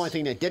was the only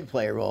thing that did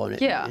play a role in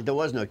it. Yeah. There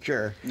was no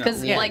cure. Because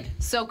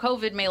so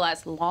COVID may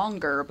last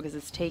longer because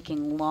it's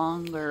taking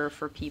longer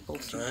for people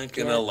to. It's not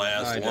gonna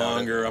last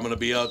longer. I'm gonna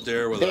be out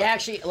there with.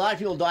 A lot of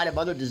people died of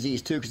other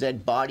disease too because they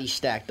had bodies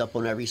stacked up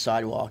on every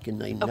sidewalk in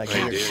New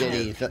York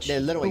City.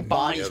 Their literally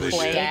bodies were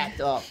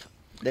stacked up.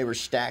 They were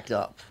stacked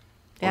up.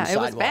 Yeah, on it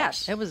was bad.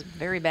 sidewalks. It was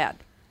very bad.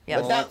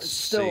 Yeah. But that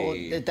still,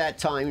 at that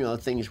time,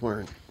 things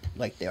weren't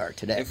like they are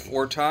today. If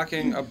we're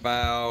talking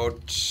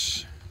about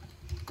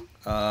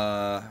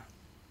a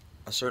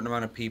certain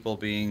amount of people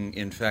being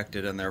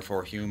infected and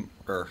therefore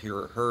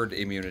herd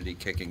immunity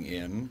kicking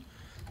in,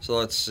 so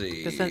let's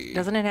see.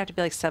 Doesn't it have to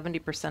be like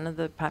 70% of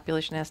the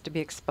population has to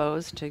be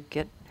exposed to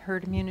get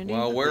herd immunity?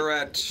 Well, we're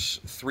at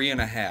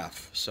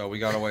 3.5, so we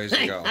got a ways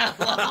to go.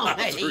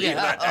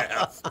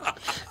 3.5.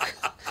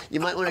 You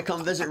might want to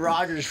come visit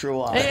Rogers for a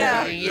while.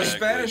 Yeah. The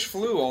Spanish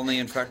flu only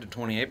infected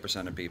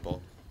 28% of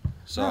people.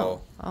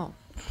 So. Oh.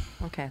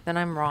 Okay, then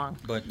I'm wrong.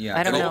 But yeah,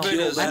 I don't know. COVID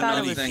is I thought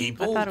anything. it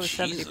was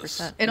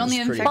 70%. It only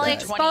infected 28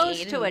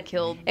 exposed to it.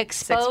 Killed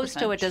exposed 6%.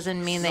 to it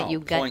doesn't mean that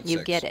you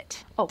get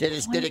it. Oh, Did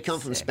it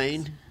come from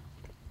Spain?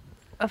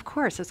 Of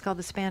course, it's called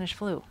the Spanish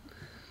flu.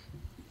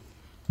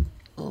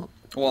 Oh.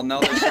 Well,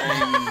 now they're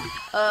saying.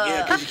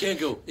 Yeah, because you can't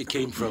go. It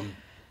came from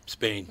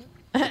Spain.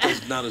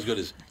 It's not as good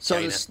as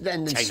China. So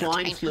then the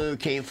swine flu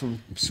came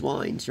from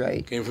swines,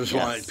 right? Came from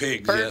swine,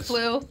 pigs. Bird yes.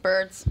 flu,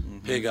 birds.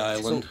 Pig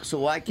Island. So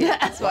why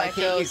can't it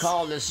you goes.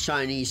 call this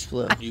Chinese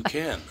flu? You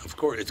can, of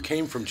course. It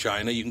came from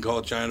China. You can call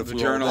it China flu.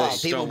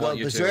 journalists People don't go want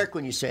you berserk to.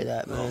 when you say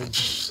that, man.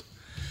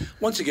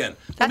 Once again,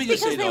 let That's me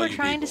just say because to they all were you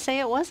trying people. to say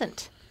it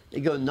wasn't.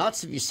 They go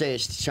nuts if you say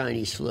it's the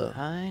Chinese flu.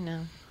 I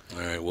know. All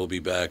right, we'll be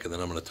back, and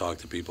then I'm going to talk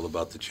to people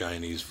about the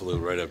Chinese flu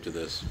right after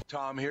this.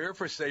 Tom here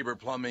for Sabre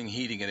Plumbing,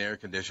 Heating, and Air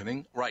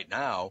Conditioning. Right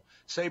now,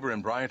 Sabre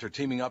and Bryant are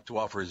teaming up to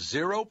offer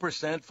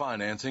 0%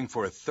 financing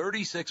for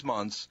 36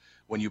 months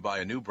when you buy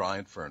a new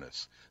Bryant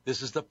furnace.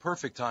 This is the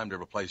perfect time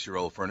to replace your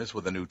old furnace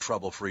with a new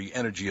trouble-free,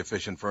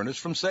 energy-efficient furnace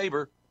from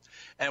Sabre.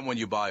 And when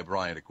you buy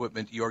Bryant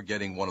equipment, you're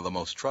getting one of the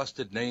most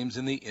trusted names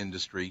in the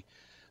industry.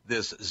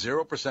 This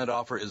 0%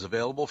 offer is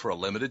available for a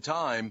limited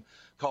time.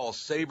 Call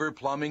Sabre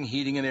Plumbing,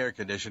 Heating, and Air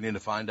Conditioning to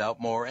find out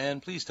more,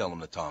 and please tell them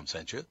that Tom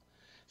sent you.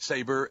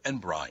 Sabre and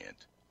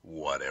Bryant,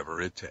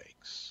 whatever it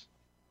takes.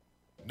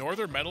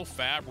 Northern Metal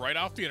Fab, right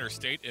off the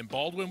interstate in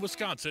Baldwin,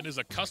 Wisconsin, is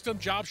a custom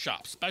job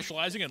shop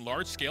specializing in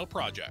large-scale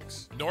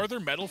projects.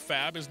 Northern Metal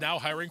Fab is now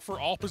hiring for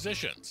all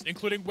positions,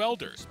 including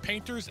welders,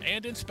 painters,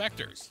 and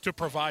inspectors, to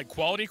provide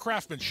quality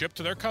craftsmanship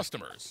to their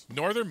customers.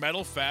 Northern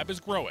Metal Fab is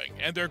growing,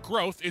 and their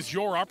growth is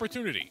your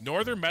opportunity.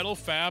 Northern Metal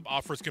Fab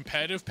offers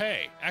competitive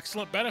pay,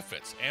 excellent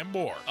benefits, and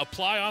more.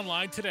 Apply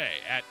online today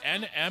at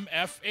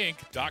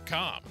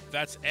nmfinc.com.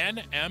 That's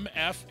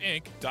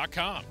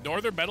nmfinc.com.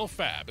 Northern Metal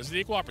Fab is an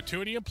equal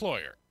opportunity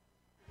employer.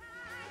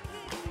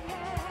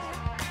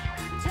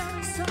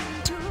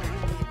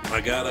 I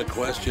got a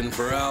question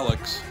for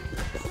Alex.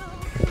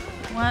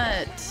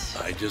 What?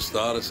 I just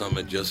thought of something.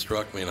 It just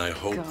struck me, and I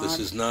hope this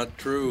is not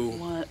true.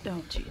 What?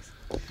 Oh, jeez.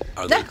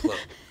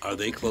 Are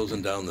they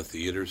closing down the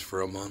theaters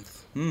for a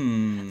month?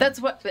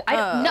 That's what.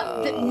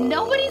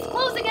 Nobody's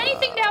closing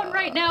anything down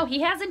right now.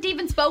 He hasn't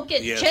even spoken.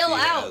 Yes, Chill he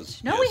out.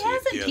 has. No, Yes, he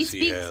hasn't. yes, he he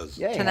speaks has.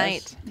 Yeah, he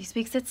Tonight. He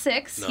speaks at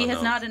 6. No, he has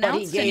no. not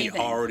announced He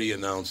anything. already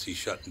announced he's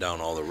shutting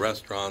down all the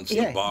restaurants,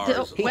 Yeah. the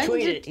bars. He When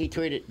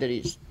tweeted that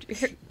he's.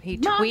 He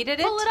Mom, tweeted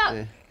it? pull it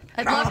up.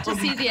 I'd love to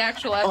see the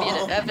actual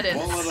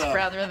evidence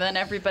rather than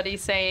everybody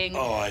saying,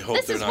 I hope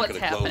this they're is not what's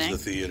going to close happening. the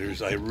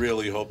theaters. I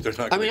really hope they're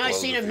not I going to mean, close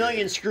I've seen the a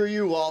million "screw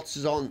you"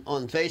 waltzes on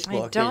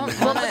Facebook. I don't. and-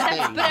 Well,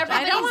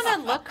 I don't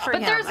want to look for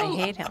him. There's I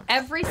hate him.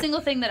 Every single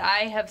thing that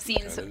I have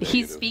seen,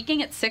 he's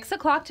speaking at 6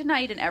 o'clock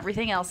tonight, and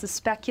everything else is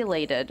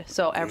speculated.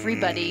 So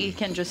everybody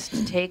can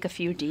just take a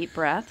few deep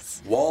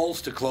breaths.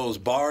 Walls to close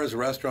bars,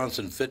 restaurants,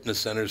 and fitness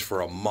centers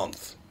for a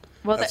month.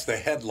 Well, that's the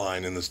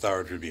headline in the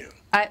Star Tribune.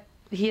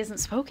 He hasn't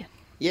spoken.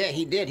 Yeah,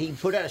 he did. He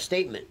put out a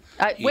statement.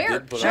 Where?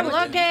 did put out a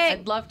statement.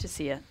 I'd love to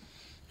see it.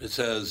 It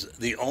says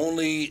the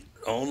only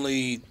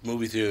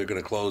movie theater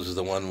going to close is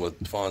the one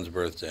with Fawn's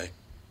birthday. It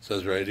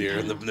says right here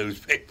in the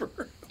newspaper.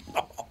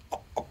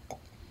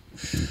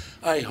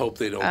 I hope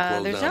they don't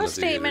close There's down no the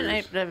statement,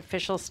 theaters. an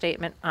official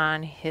statement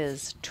on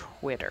his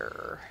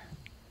Twitter.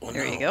 Well,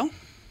 There no. you go.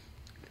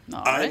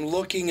 All I'm right.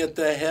 looking at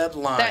the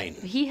headline.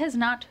 He has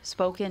not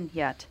spoken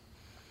yet.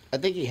 I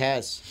think he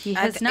has. He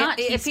has not.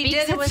 If he speaks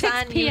did, it at was 6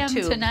 on p.m.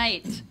 YouTube.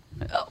 tonight.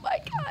 Oh my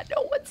God!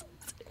 No one's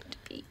listening to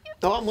me.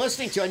 No, I'm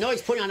listening to. I know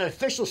he's putting out an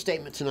official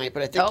statement tonight,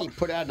 but I think he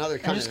put out another I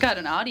kind just of. got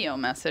an audio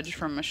message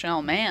from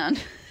Michelle Mann.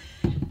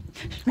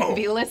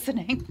 Maybe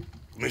listening.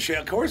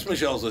 Michelle, of course,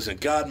 Michelle's listening.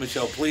 God,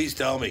 Michelle, please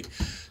tell me.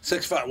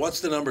 65.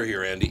 What's the number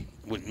here, Andy?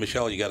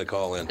 Michelle, you got to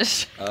call in.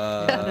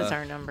 That is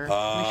our number. We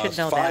should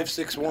know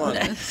 561.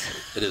 that.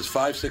 It is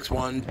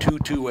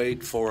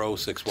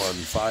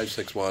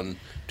 561-228-4061.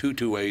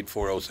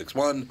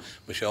 561-228-4061.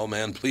 Michelle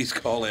Mann, please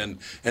call in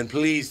and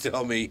please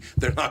tell me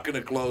they're not going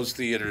to close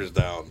theaters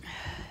down.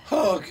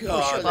 Oh,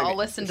 God. Well, I'll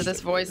listen to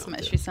this voice.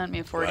 She sent me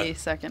a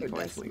 40-second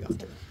voice.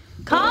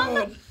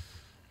 Calm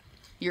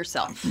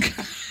yourself.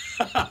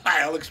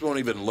 Alex won't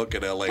even look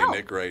at LA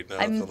Nick right now.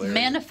 I'm It's hilarious.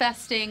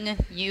 manifesting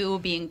you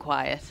being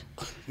quiet.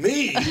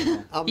 Me?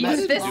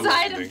 Use this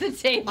side of the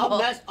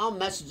table. I'm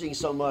messaging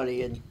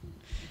somebody in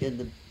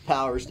the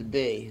powers to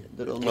be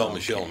that'll know. Well,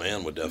 Michelle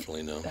Mann would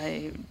definitely know.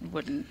 I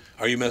wouldn't.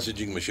 Are you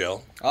messaging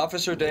Michelle?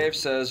 Officer Dave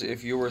says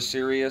if you were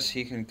serious,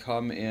 he can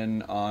come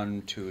in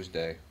on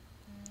Tuesday.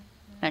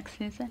 Next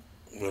Tuesday?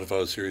 What if I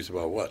was serious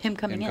about what? Him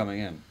coming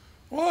in.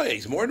 Well,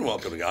 he's more than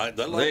welcome.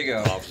 There you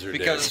go. Officer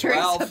Because Dave.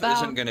 Ralph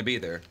isn't going to be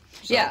there.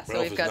 So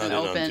So we've is got not an in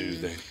on open.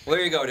 Tuesday. Well,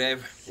 there you go,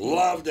 Dave.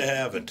 Love to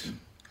have it.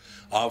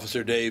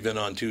 Officer Dave in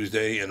on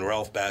Tuesday in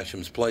Ralph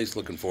Basham's place.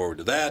 Looking forward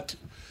to that.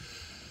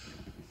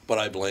 But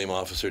I blame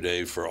Officer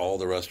Dave for all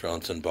the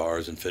restaurants and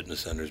bars and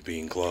fitness centers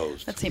being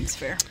closed. That seems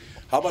fair.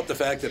 How about the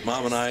fact that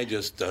Mom and I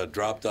just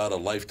dropped out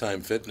of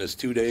Lifetime Fitness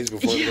 2 days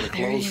before they're going to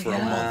close for a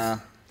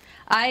month?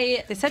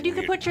 They said you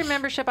could put your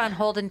membership on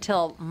hold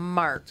until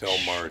March. Till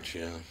March,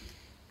 yeah.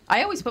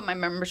 I always put my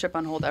membership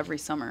on hold every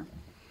summer.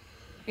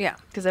 Yeah.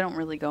 Because I don't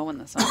really go in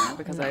the summer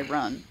because I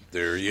run.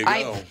 There you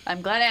go.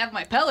 I'm glad I have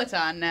my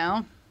Peloton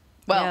now.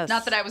 Well, Yes.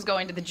 not that I was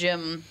going to the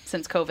gym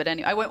since COVID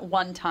anyway. I went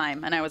one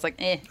time and I was like,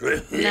 eh.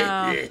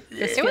 No,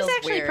 This it was feels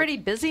actually weird. pretty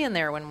busy in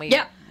there when we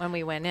Yeah.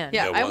 went in.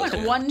 Yeah, I went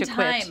one To quit.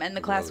 time and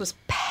the class was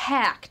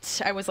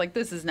packed. I was like,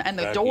 this is, and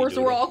the Packy doors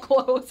were doodle. all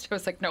closed. I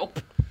was like, nope,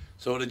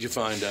 So what did you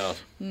find out?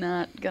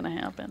 not gonna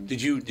happen.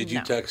 Did you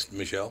No. text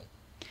Michelle?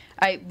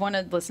 I want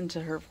to listen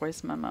to her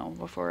voice memo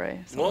before I.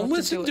 so Well, I'll have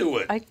listen to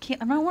it. I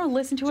can't. I don't want to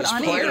listen to it Just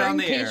on play it air on in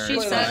the case air. she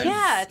Play it says. on.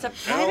 Yeah, it's a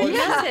private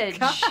Alex,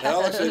 message.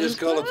 Alex, I just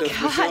call it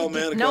this. Michelle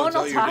Mann No one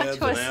tell will your talk dad's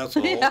to an us.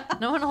 asshole.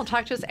 No one will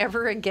talk to us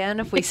ever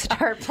again if we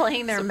start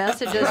playing their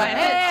messages. Right.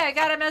 Hey, I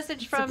got a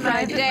message from my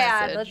private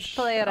dad. message. Let's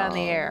play it on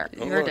the air.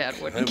 Your look,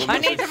 dad wouldn't. I I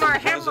have a need message some more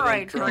from President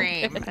hemorrhoid Trump.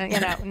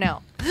 cream.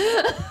 No.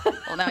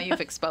 Well, now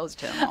you've exposed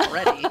him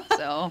already,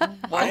 so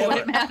what would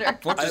it matter?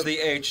 What does the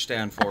H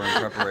stand for in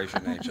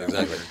preparation H?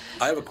 Exactly.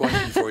 I have a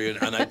question for you,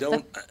 and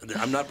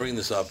I'm not bringing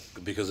this up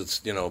because it's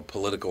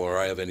political or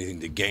I have anything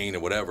to gain or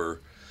whatever.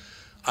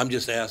 I'm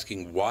just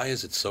asking, why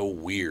is it so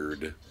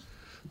weird,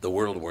 the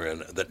world we're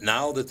in, that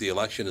now that the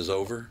election is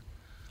over,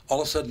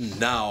 all of a sudden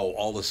now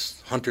all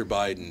this Hunter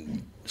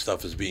Biden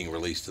stuff is being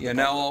released to the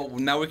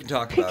public? now we can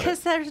talk about Because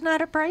it. there's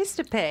not a price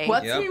to pay.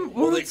 What's Yep. he,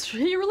 Well, what's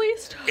he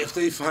released? If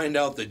they find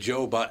out that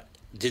Joe Biden,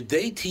 did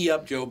they tee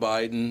up Joe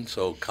Biden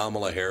so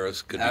Kamala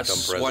Harris could become That's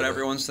president? what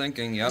everyone's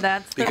thinking. Yep.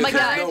 That's the Because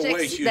there's current. no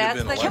way she'd have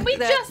been that's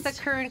elected. the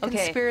current Okay,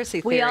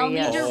 conspiracy theory. we all need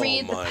yes. to Oh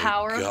read The my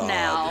Power God. of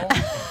Now.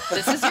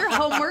 This is your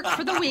homework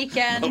for the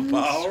weekend. The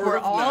Power We're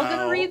of all Now. going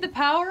to read The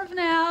Power of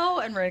Now,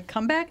 and we're going to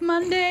come back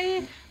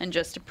Monday and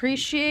just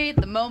appreciate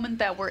the moment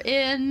that we're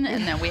in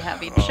and that we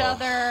have each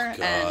other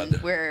and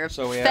God. we're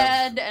So we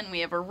fed and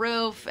we have a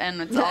roof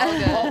and it's all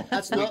good. Oh,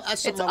 that's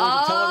It's something I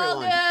want to tell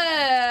all everyone.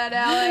 good,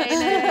 LA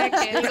Nick.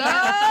 It's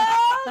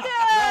all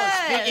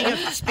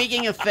good.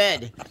 Speaking of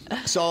Fed,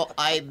 so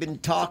I've been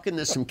talking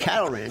to some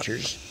cattle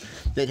ranchers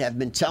that have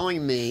been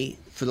telling me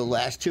for the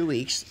last 2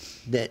 weeks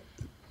that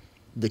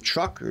the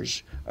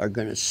truckers are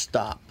going to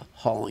stop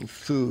hauling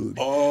food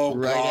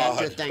God.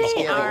 after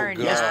Thanksgiving. They are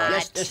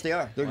Yes, they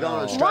are. They're going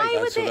on strike. Why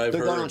would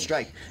They're going on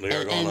strike.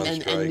 They're going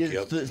on strike,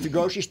 yep. The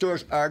grocery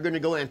stores are going to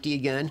go empty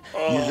again.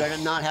 You're going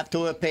to not have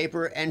toilet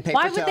paper and paper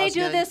Why towels would they do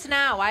again. this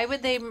now? Why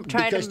would they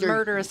try Because to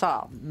murder us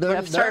all? They're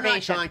not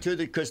Starvation. trying to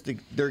because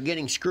they're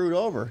getting screwed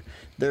over.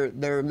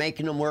 They're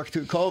making them work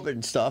through COVID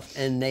and stuff,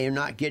 and they're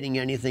not getting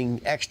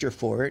anything extra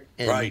for it.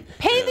 And Right.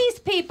 Pay these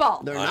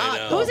people. They're I not.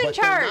 know. Who's in but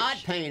charge? They're not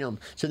paying them,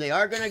 so they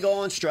are going to go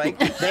on strike.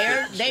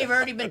 They've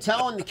already been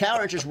telling the cattle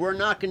ranchers, we're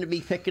not going to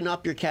be picking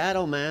up your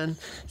cattle, man.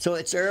 So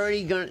it's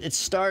already it's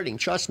starting.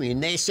 Trust me.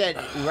 And they said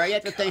right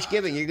after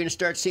Thanksgiving, you're going to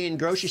start seeing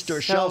grocery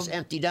store shelves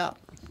emptied out.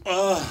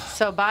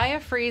 So buy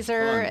a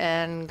freezer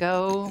and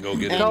go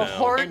get it now.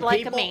 hoard And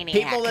like a maniac.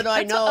 People that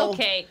I know.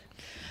 Okay.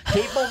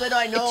 People that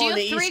I know Do you on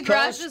the have 3 East Coast.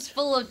 garages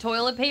full of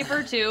toilet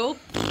paper too?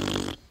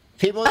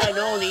 People that I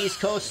know on the East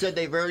Coast said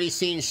they've already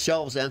seen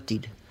shelves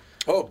emptied.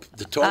 Oh,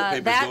 the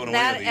toilet paper's going away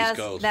on the East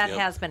Coast. That Yep.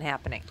 has been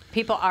happening.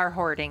 People are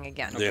hoarding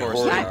again. They're course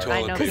hoarding they are. I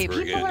toilet know paper people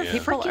again. are Yeah.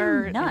 people Freaking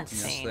are nuts.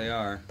 Yes, insane. they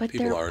are. But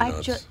People are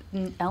nuts.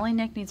 Ellie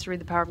Nick needs to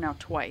read The Power of Now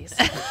twice.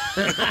 Do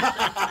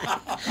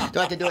I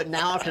have to do it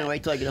now or can I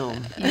wait till I get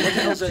home?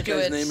 What's that Do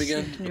guy's it. name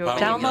again? Do it. Power of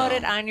Download Now.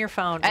 it on your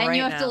phone And right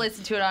you have now. to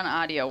listen to it on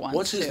audio once.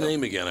 What's his too.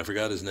 name again? I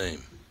forgot his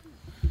name.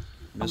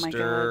 Oh my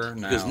Mr. God.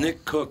 Now. Because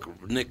Nick Cook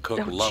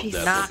loved jeez.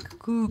 that. Knock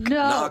Cook. No.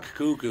 Knock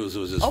Cook was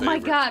his Oh my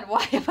favorite. God!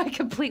 Why am I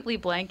completely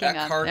blanking on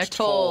Eckhart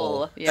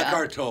Tolle? Yeah.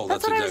 Eckhart Tolle.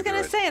 That's what I was going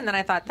to exactly say, and then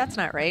I thought, that's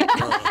not right.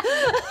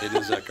 right. It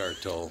is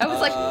Eckhart Tolle. I was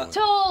like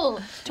Toll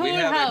we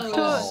have a House.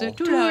 call.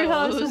 Tool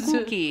House of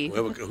Cookie.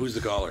 Who's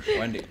the caller?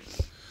 Wendy.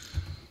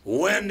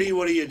 Wendy,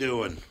 what are you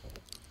doing?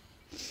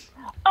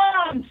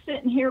 I'm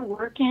sitting here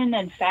working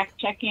and fact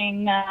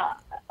checking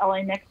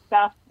LA Nick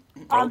stuff.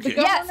 Okay.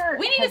 Yes,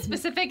 we need a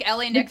specific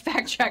LA Nick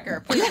fact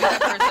checker. Please be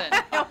that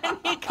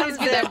person. Please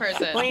be that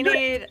person. We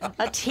need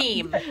a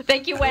team.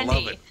 Thank you,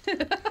 Wendy.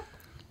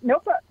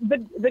 Nope.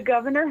 The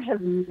governor has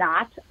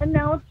not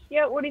announced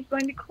yet what he's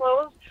going to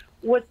close.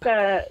 What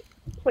the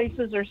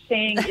places are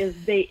saying is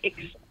they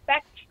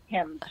expect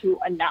him to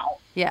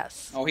announce.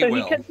 Yes. Oh, he So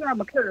will. he could throw him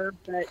a curve,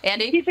 but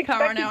Andy, he's Power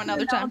expected Now to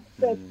another time.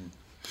 announce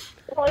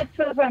that- well, it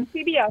says on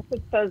CBS,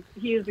 it says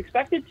he is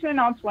expected to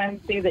announce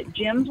Wednesday that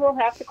gyms will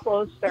have to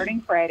close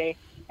starting Friday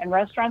and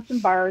restaurants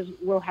and bars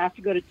will have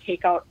to go to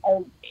takeout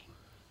only.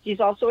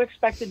 He's also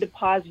expected to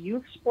pause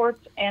youth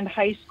sports and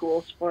high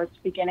school sports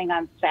beginning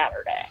on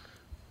Saturday.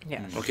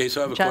 Yeah. Okay,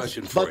 so I have a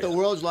question for But you. the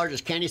world's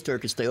largest candy store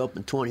can stay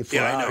open 24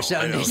 Yeah, I know. hours,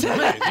 7 I know. days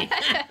a week.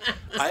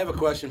 I have a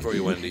question for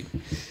you, Wendy.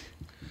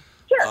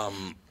 Sure.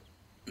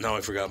 No,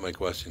 I forgot my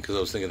question because I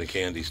was thinking of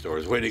candy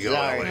stores. Way to go,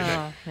 Sorry. Ellie.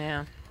 Oh,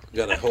 yeah.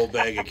 Got a whole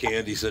bag of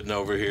candy sitting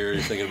over here.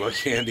 You're thinking about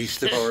candy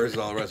stores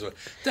and all the rest of it.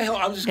 The hell,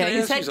 I'm just Yeah, going to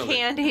you ask you said something.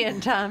 candy,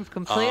 and Tom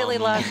completely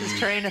lost his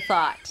train of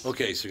thought.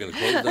 Okay, so you're going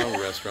to close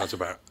down restaurants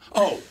about.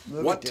 Oh,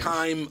 what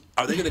time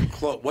are they going to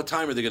close? What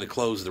time are they going to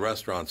close the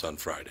restaurants on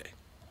Friday?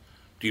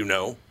 Do you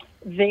know?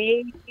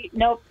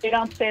 Nope, they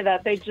don't say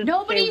that. They just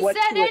Nobody say what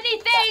said to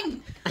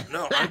anything.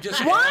 No, I'm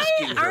just Why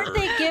asking her. aren't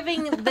they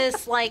giving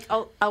this like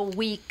a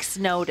week's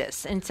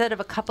notice instead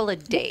of a couple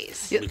of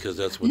days? Because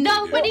that's what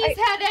Nobody's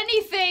had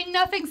anything.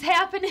 Nothing's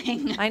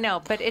happening. I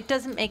know, but it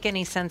doesn't make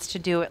any sense to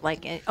do it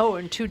like, in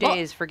 2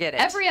 days, forget it.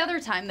 Every other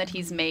time that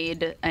he's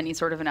made any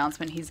sort of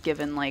announcement, he's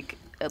given like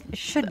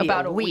should be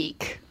about a a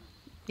week.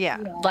 Yeah.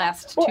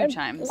 Last Well, two and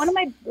times. One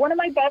of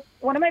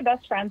my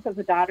best friends has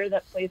a daughter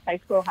that plays high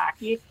school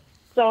hockey.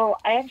 So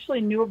I actually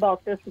knew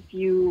about this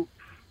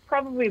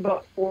probably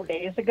about 4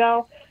 days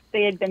ago.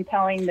 They had been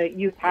telling the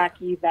youth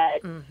hockey that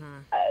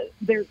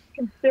they're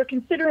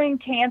considering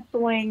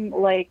canceling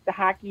like the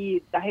high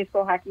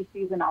school hockey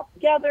season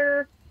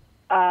altogether.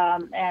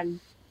 And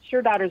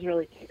sure, daughter's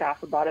really ticked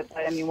off about it.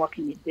 But I mean, what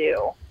can you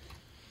do?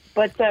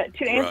 But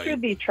to answer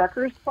the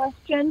truckers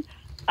question,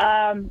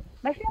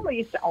 my family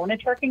used to own a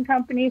trucking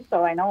company,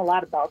 so I know a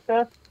lot about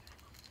this.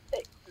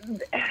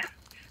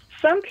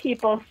 Some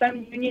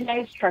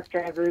unionized truck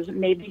drivers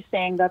may be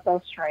saying that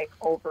they'll strike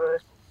over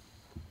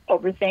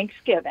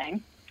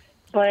Thanksgiving,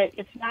 but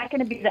it's not going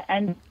to be the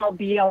end all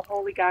be all.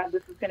 Holy God,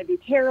 this is going to be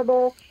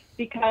terrible,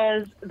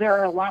 because there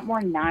are a lot more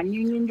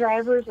non-union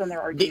drivers than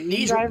there are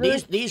union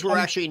drivers. These were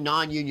actually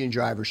non-union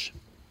drivers.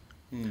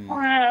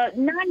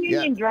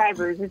 Non-union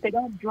drivers, if they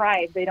don't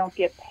drive, they don't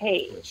get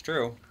paid. It's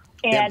true.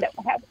 And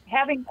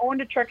having owned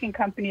a trucking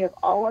company of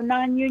all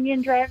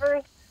non-union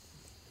drivers,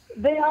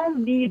 they all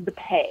need the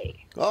pay.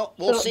 Well,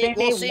 we'll So see. they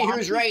We'll may see want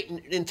who's right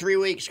in 3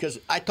 weeks, because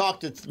I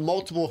talked to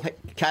multiple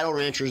cattle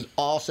ranchers.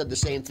 All said the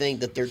same thing,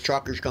 that their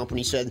truckers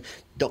company said,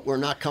 "We're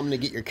not coming to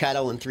get your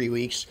cattle in 3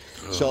 weeks."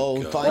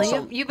 So find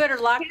some. You better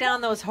lock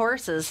down those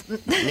horses.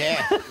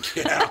 Yeah.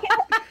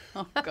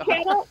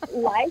 Cattle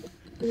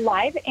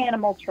live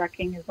animal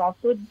trucking is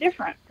also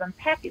different from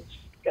packaged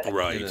goods.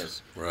 Right.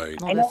 Right.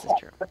 I know this is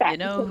true. that. You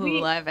know Because who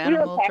we live were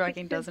animal packaged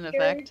trucking goods doesn't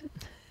carriers.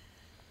 affect?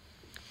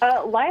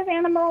 Live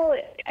animal,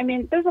 I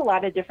mean, there's a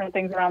lot of different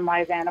things around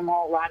live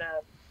animal, a lot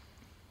of,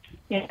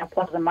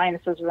 pluses and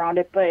minuses around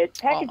it, but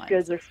packaged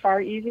goods are far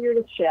easier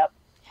to ship.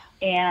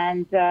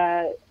 and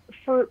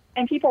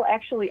people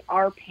actually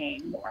are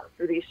paying more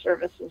for these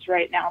services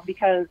right now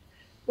because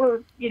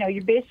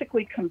you're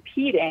basically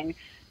competing,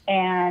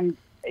 and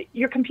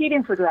you're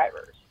competing for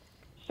drivers.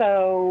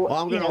 So well,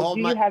 I'm going to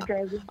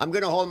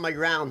hold my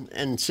ground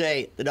and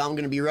say that I'm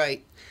going to be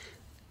right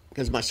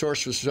because my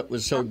source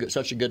was so good,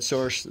 such a good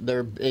source.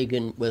 They're big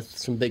in with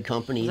some big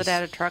companies. Was it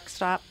at a truck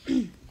stop?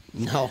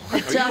 No. Talk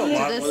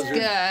to this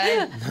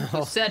guy.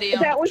 No. Said he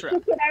owned that was truck.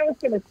 just what I was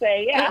going to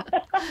say. Yeah.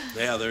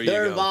 Yeah, there you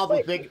They're go.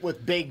 involved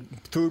with big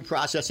food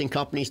processing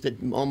companies that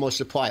almost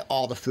supply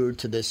all the food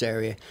to this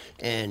area.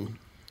 And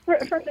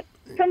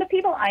from the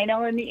people I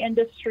know in the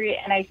industry,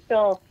 and I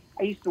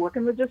used to work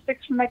in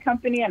logistics for my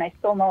company, and I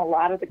still know a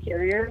lot of the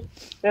carriers.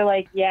 They're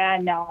like, yeah,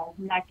 no,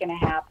 not going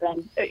to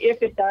happen.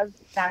 If it does,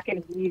 it's not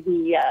going to be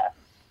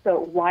the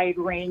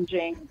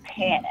wide-ranging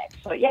panic.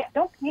 So, yeah,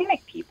 don't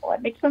panic, people.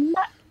 It makes them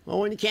nuts. Well,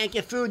 when you can't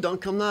get food,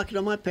 don't come knocking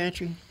on my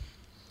pantry.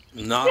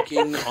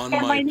 Knocking on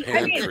my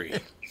pantry.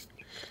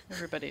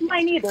 Everybody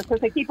mine either,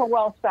 because I keep a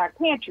well-stocked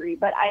pantry,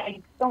 but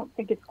I don't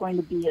think it's going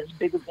to be as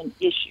big of an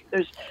issue.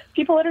 There's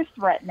people that are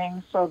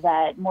threatening so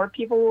that more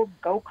people will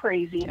go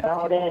crazy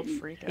about it.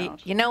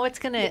 You know what's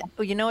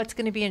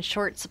gonna be in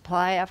short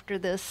supply after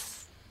this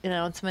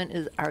announcement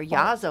is our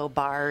Yazoo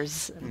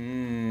bars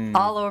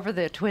all over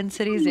the Twin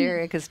Cities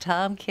area, because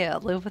Tom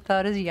can't live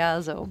without his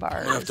Yazoo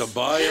bars. I have to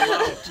buy them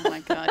out. Oh my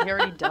God, he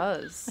already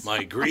does.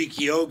 My Greek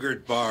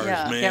yogurt bars,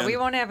 man. Yeah, we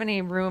won't have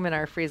any room in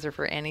our freezer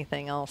for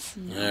anything else.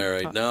 All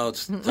right, now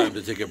it's time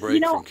to take a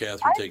break from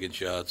Catherine taking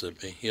shots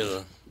at me.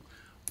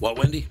 What,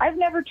 Wendy? I've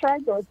never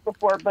tried those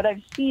before, but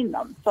I've seen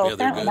them. So Yeah,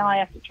 apparently good. now I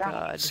have to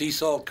try them. Sea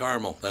salt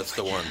caramel, that's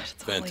the one.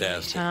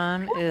 Fantastic.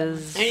 Tom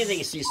is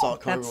anything sea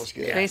salt caramel that's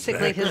is good.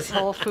 basically his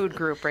whole food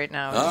group right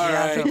now. All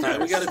right,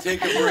 we got to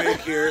take a break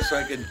here so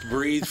I can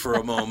breathe for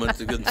a moment.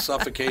 I'm getting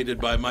suffocated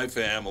by my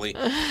family.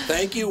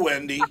 Thank you,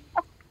 Wendy.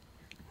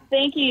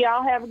 Thank you.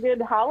 Y'all have a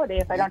good holiday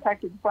if I don't talk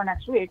to you before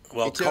next week.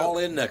 Well, call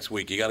in next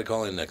week. You got to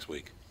call in next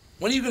week.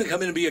 When are you going to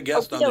come in and be a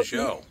guest on the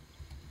show?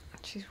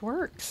 She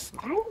works.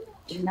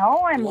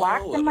 I'm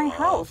locked in my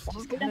house.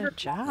 She's got a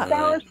job.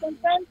 Or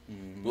something.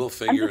 We'll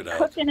figure I'm it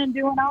just out. cooking and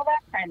doing all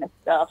that kind of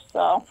stuff. So.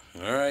 All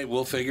right,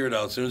 we'll figure it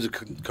out as soon as the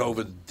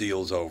COVID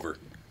deal's over.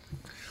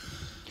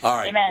 All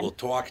right, Amen. We'll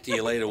talk to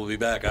you later. We'll be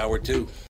back hour 2.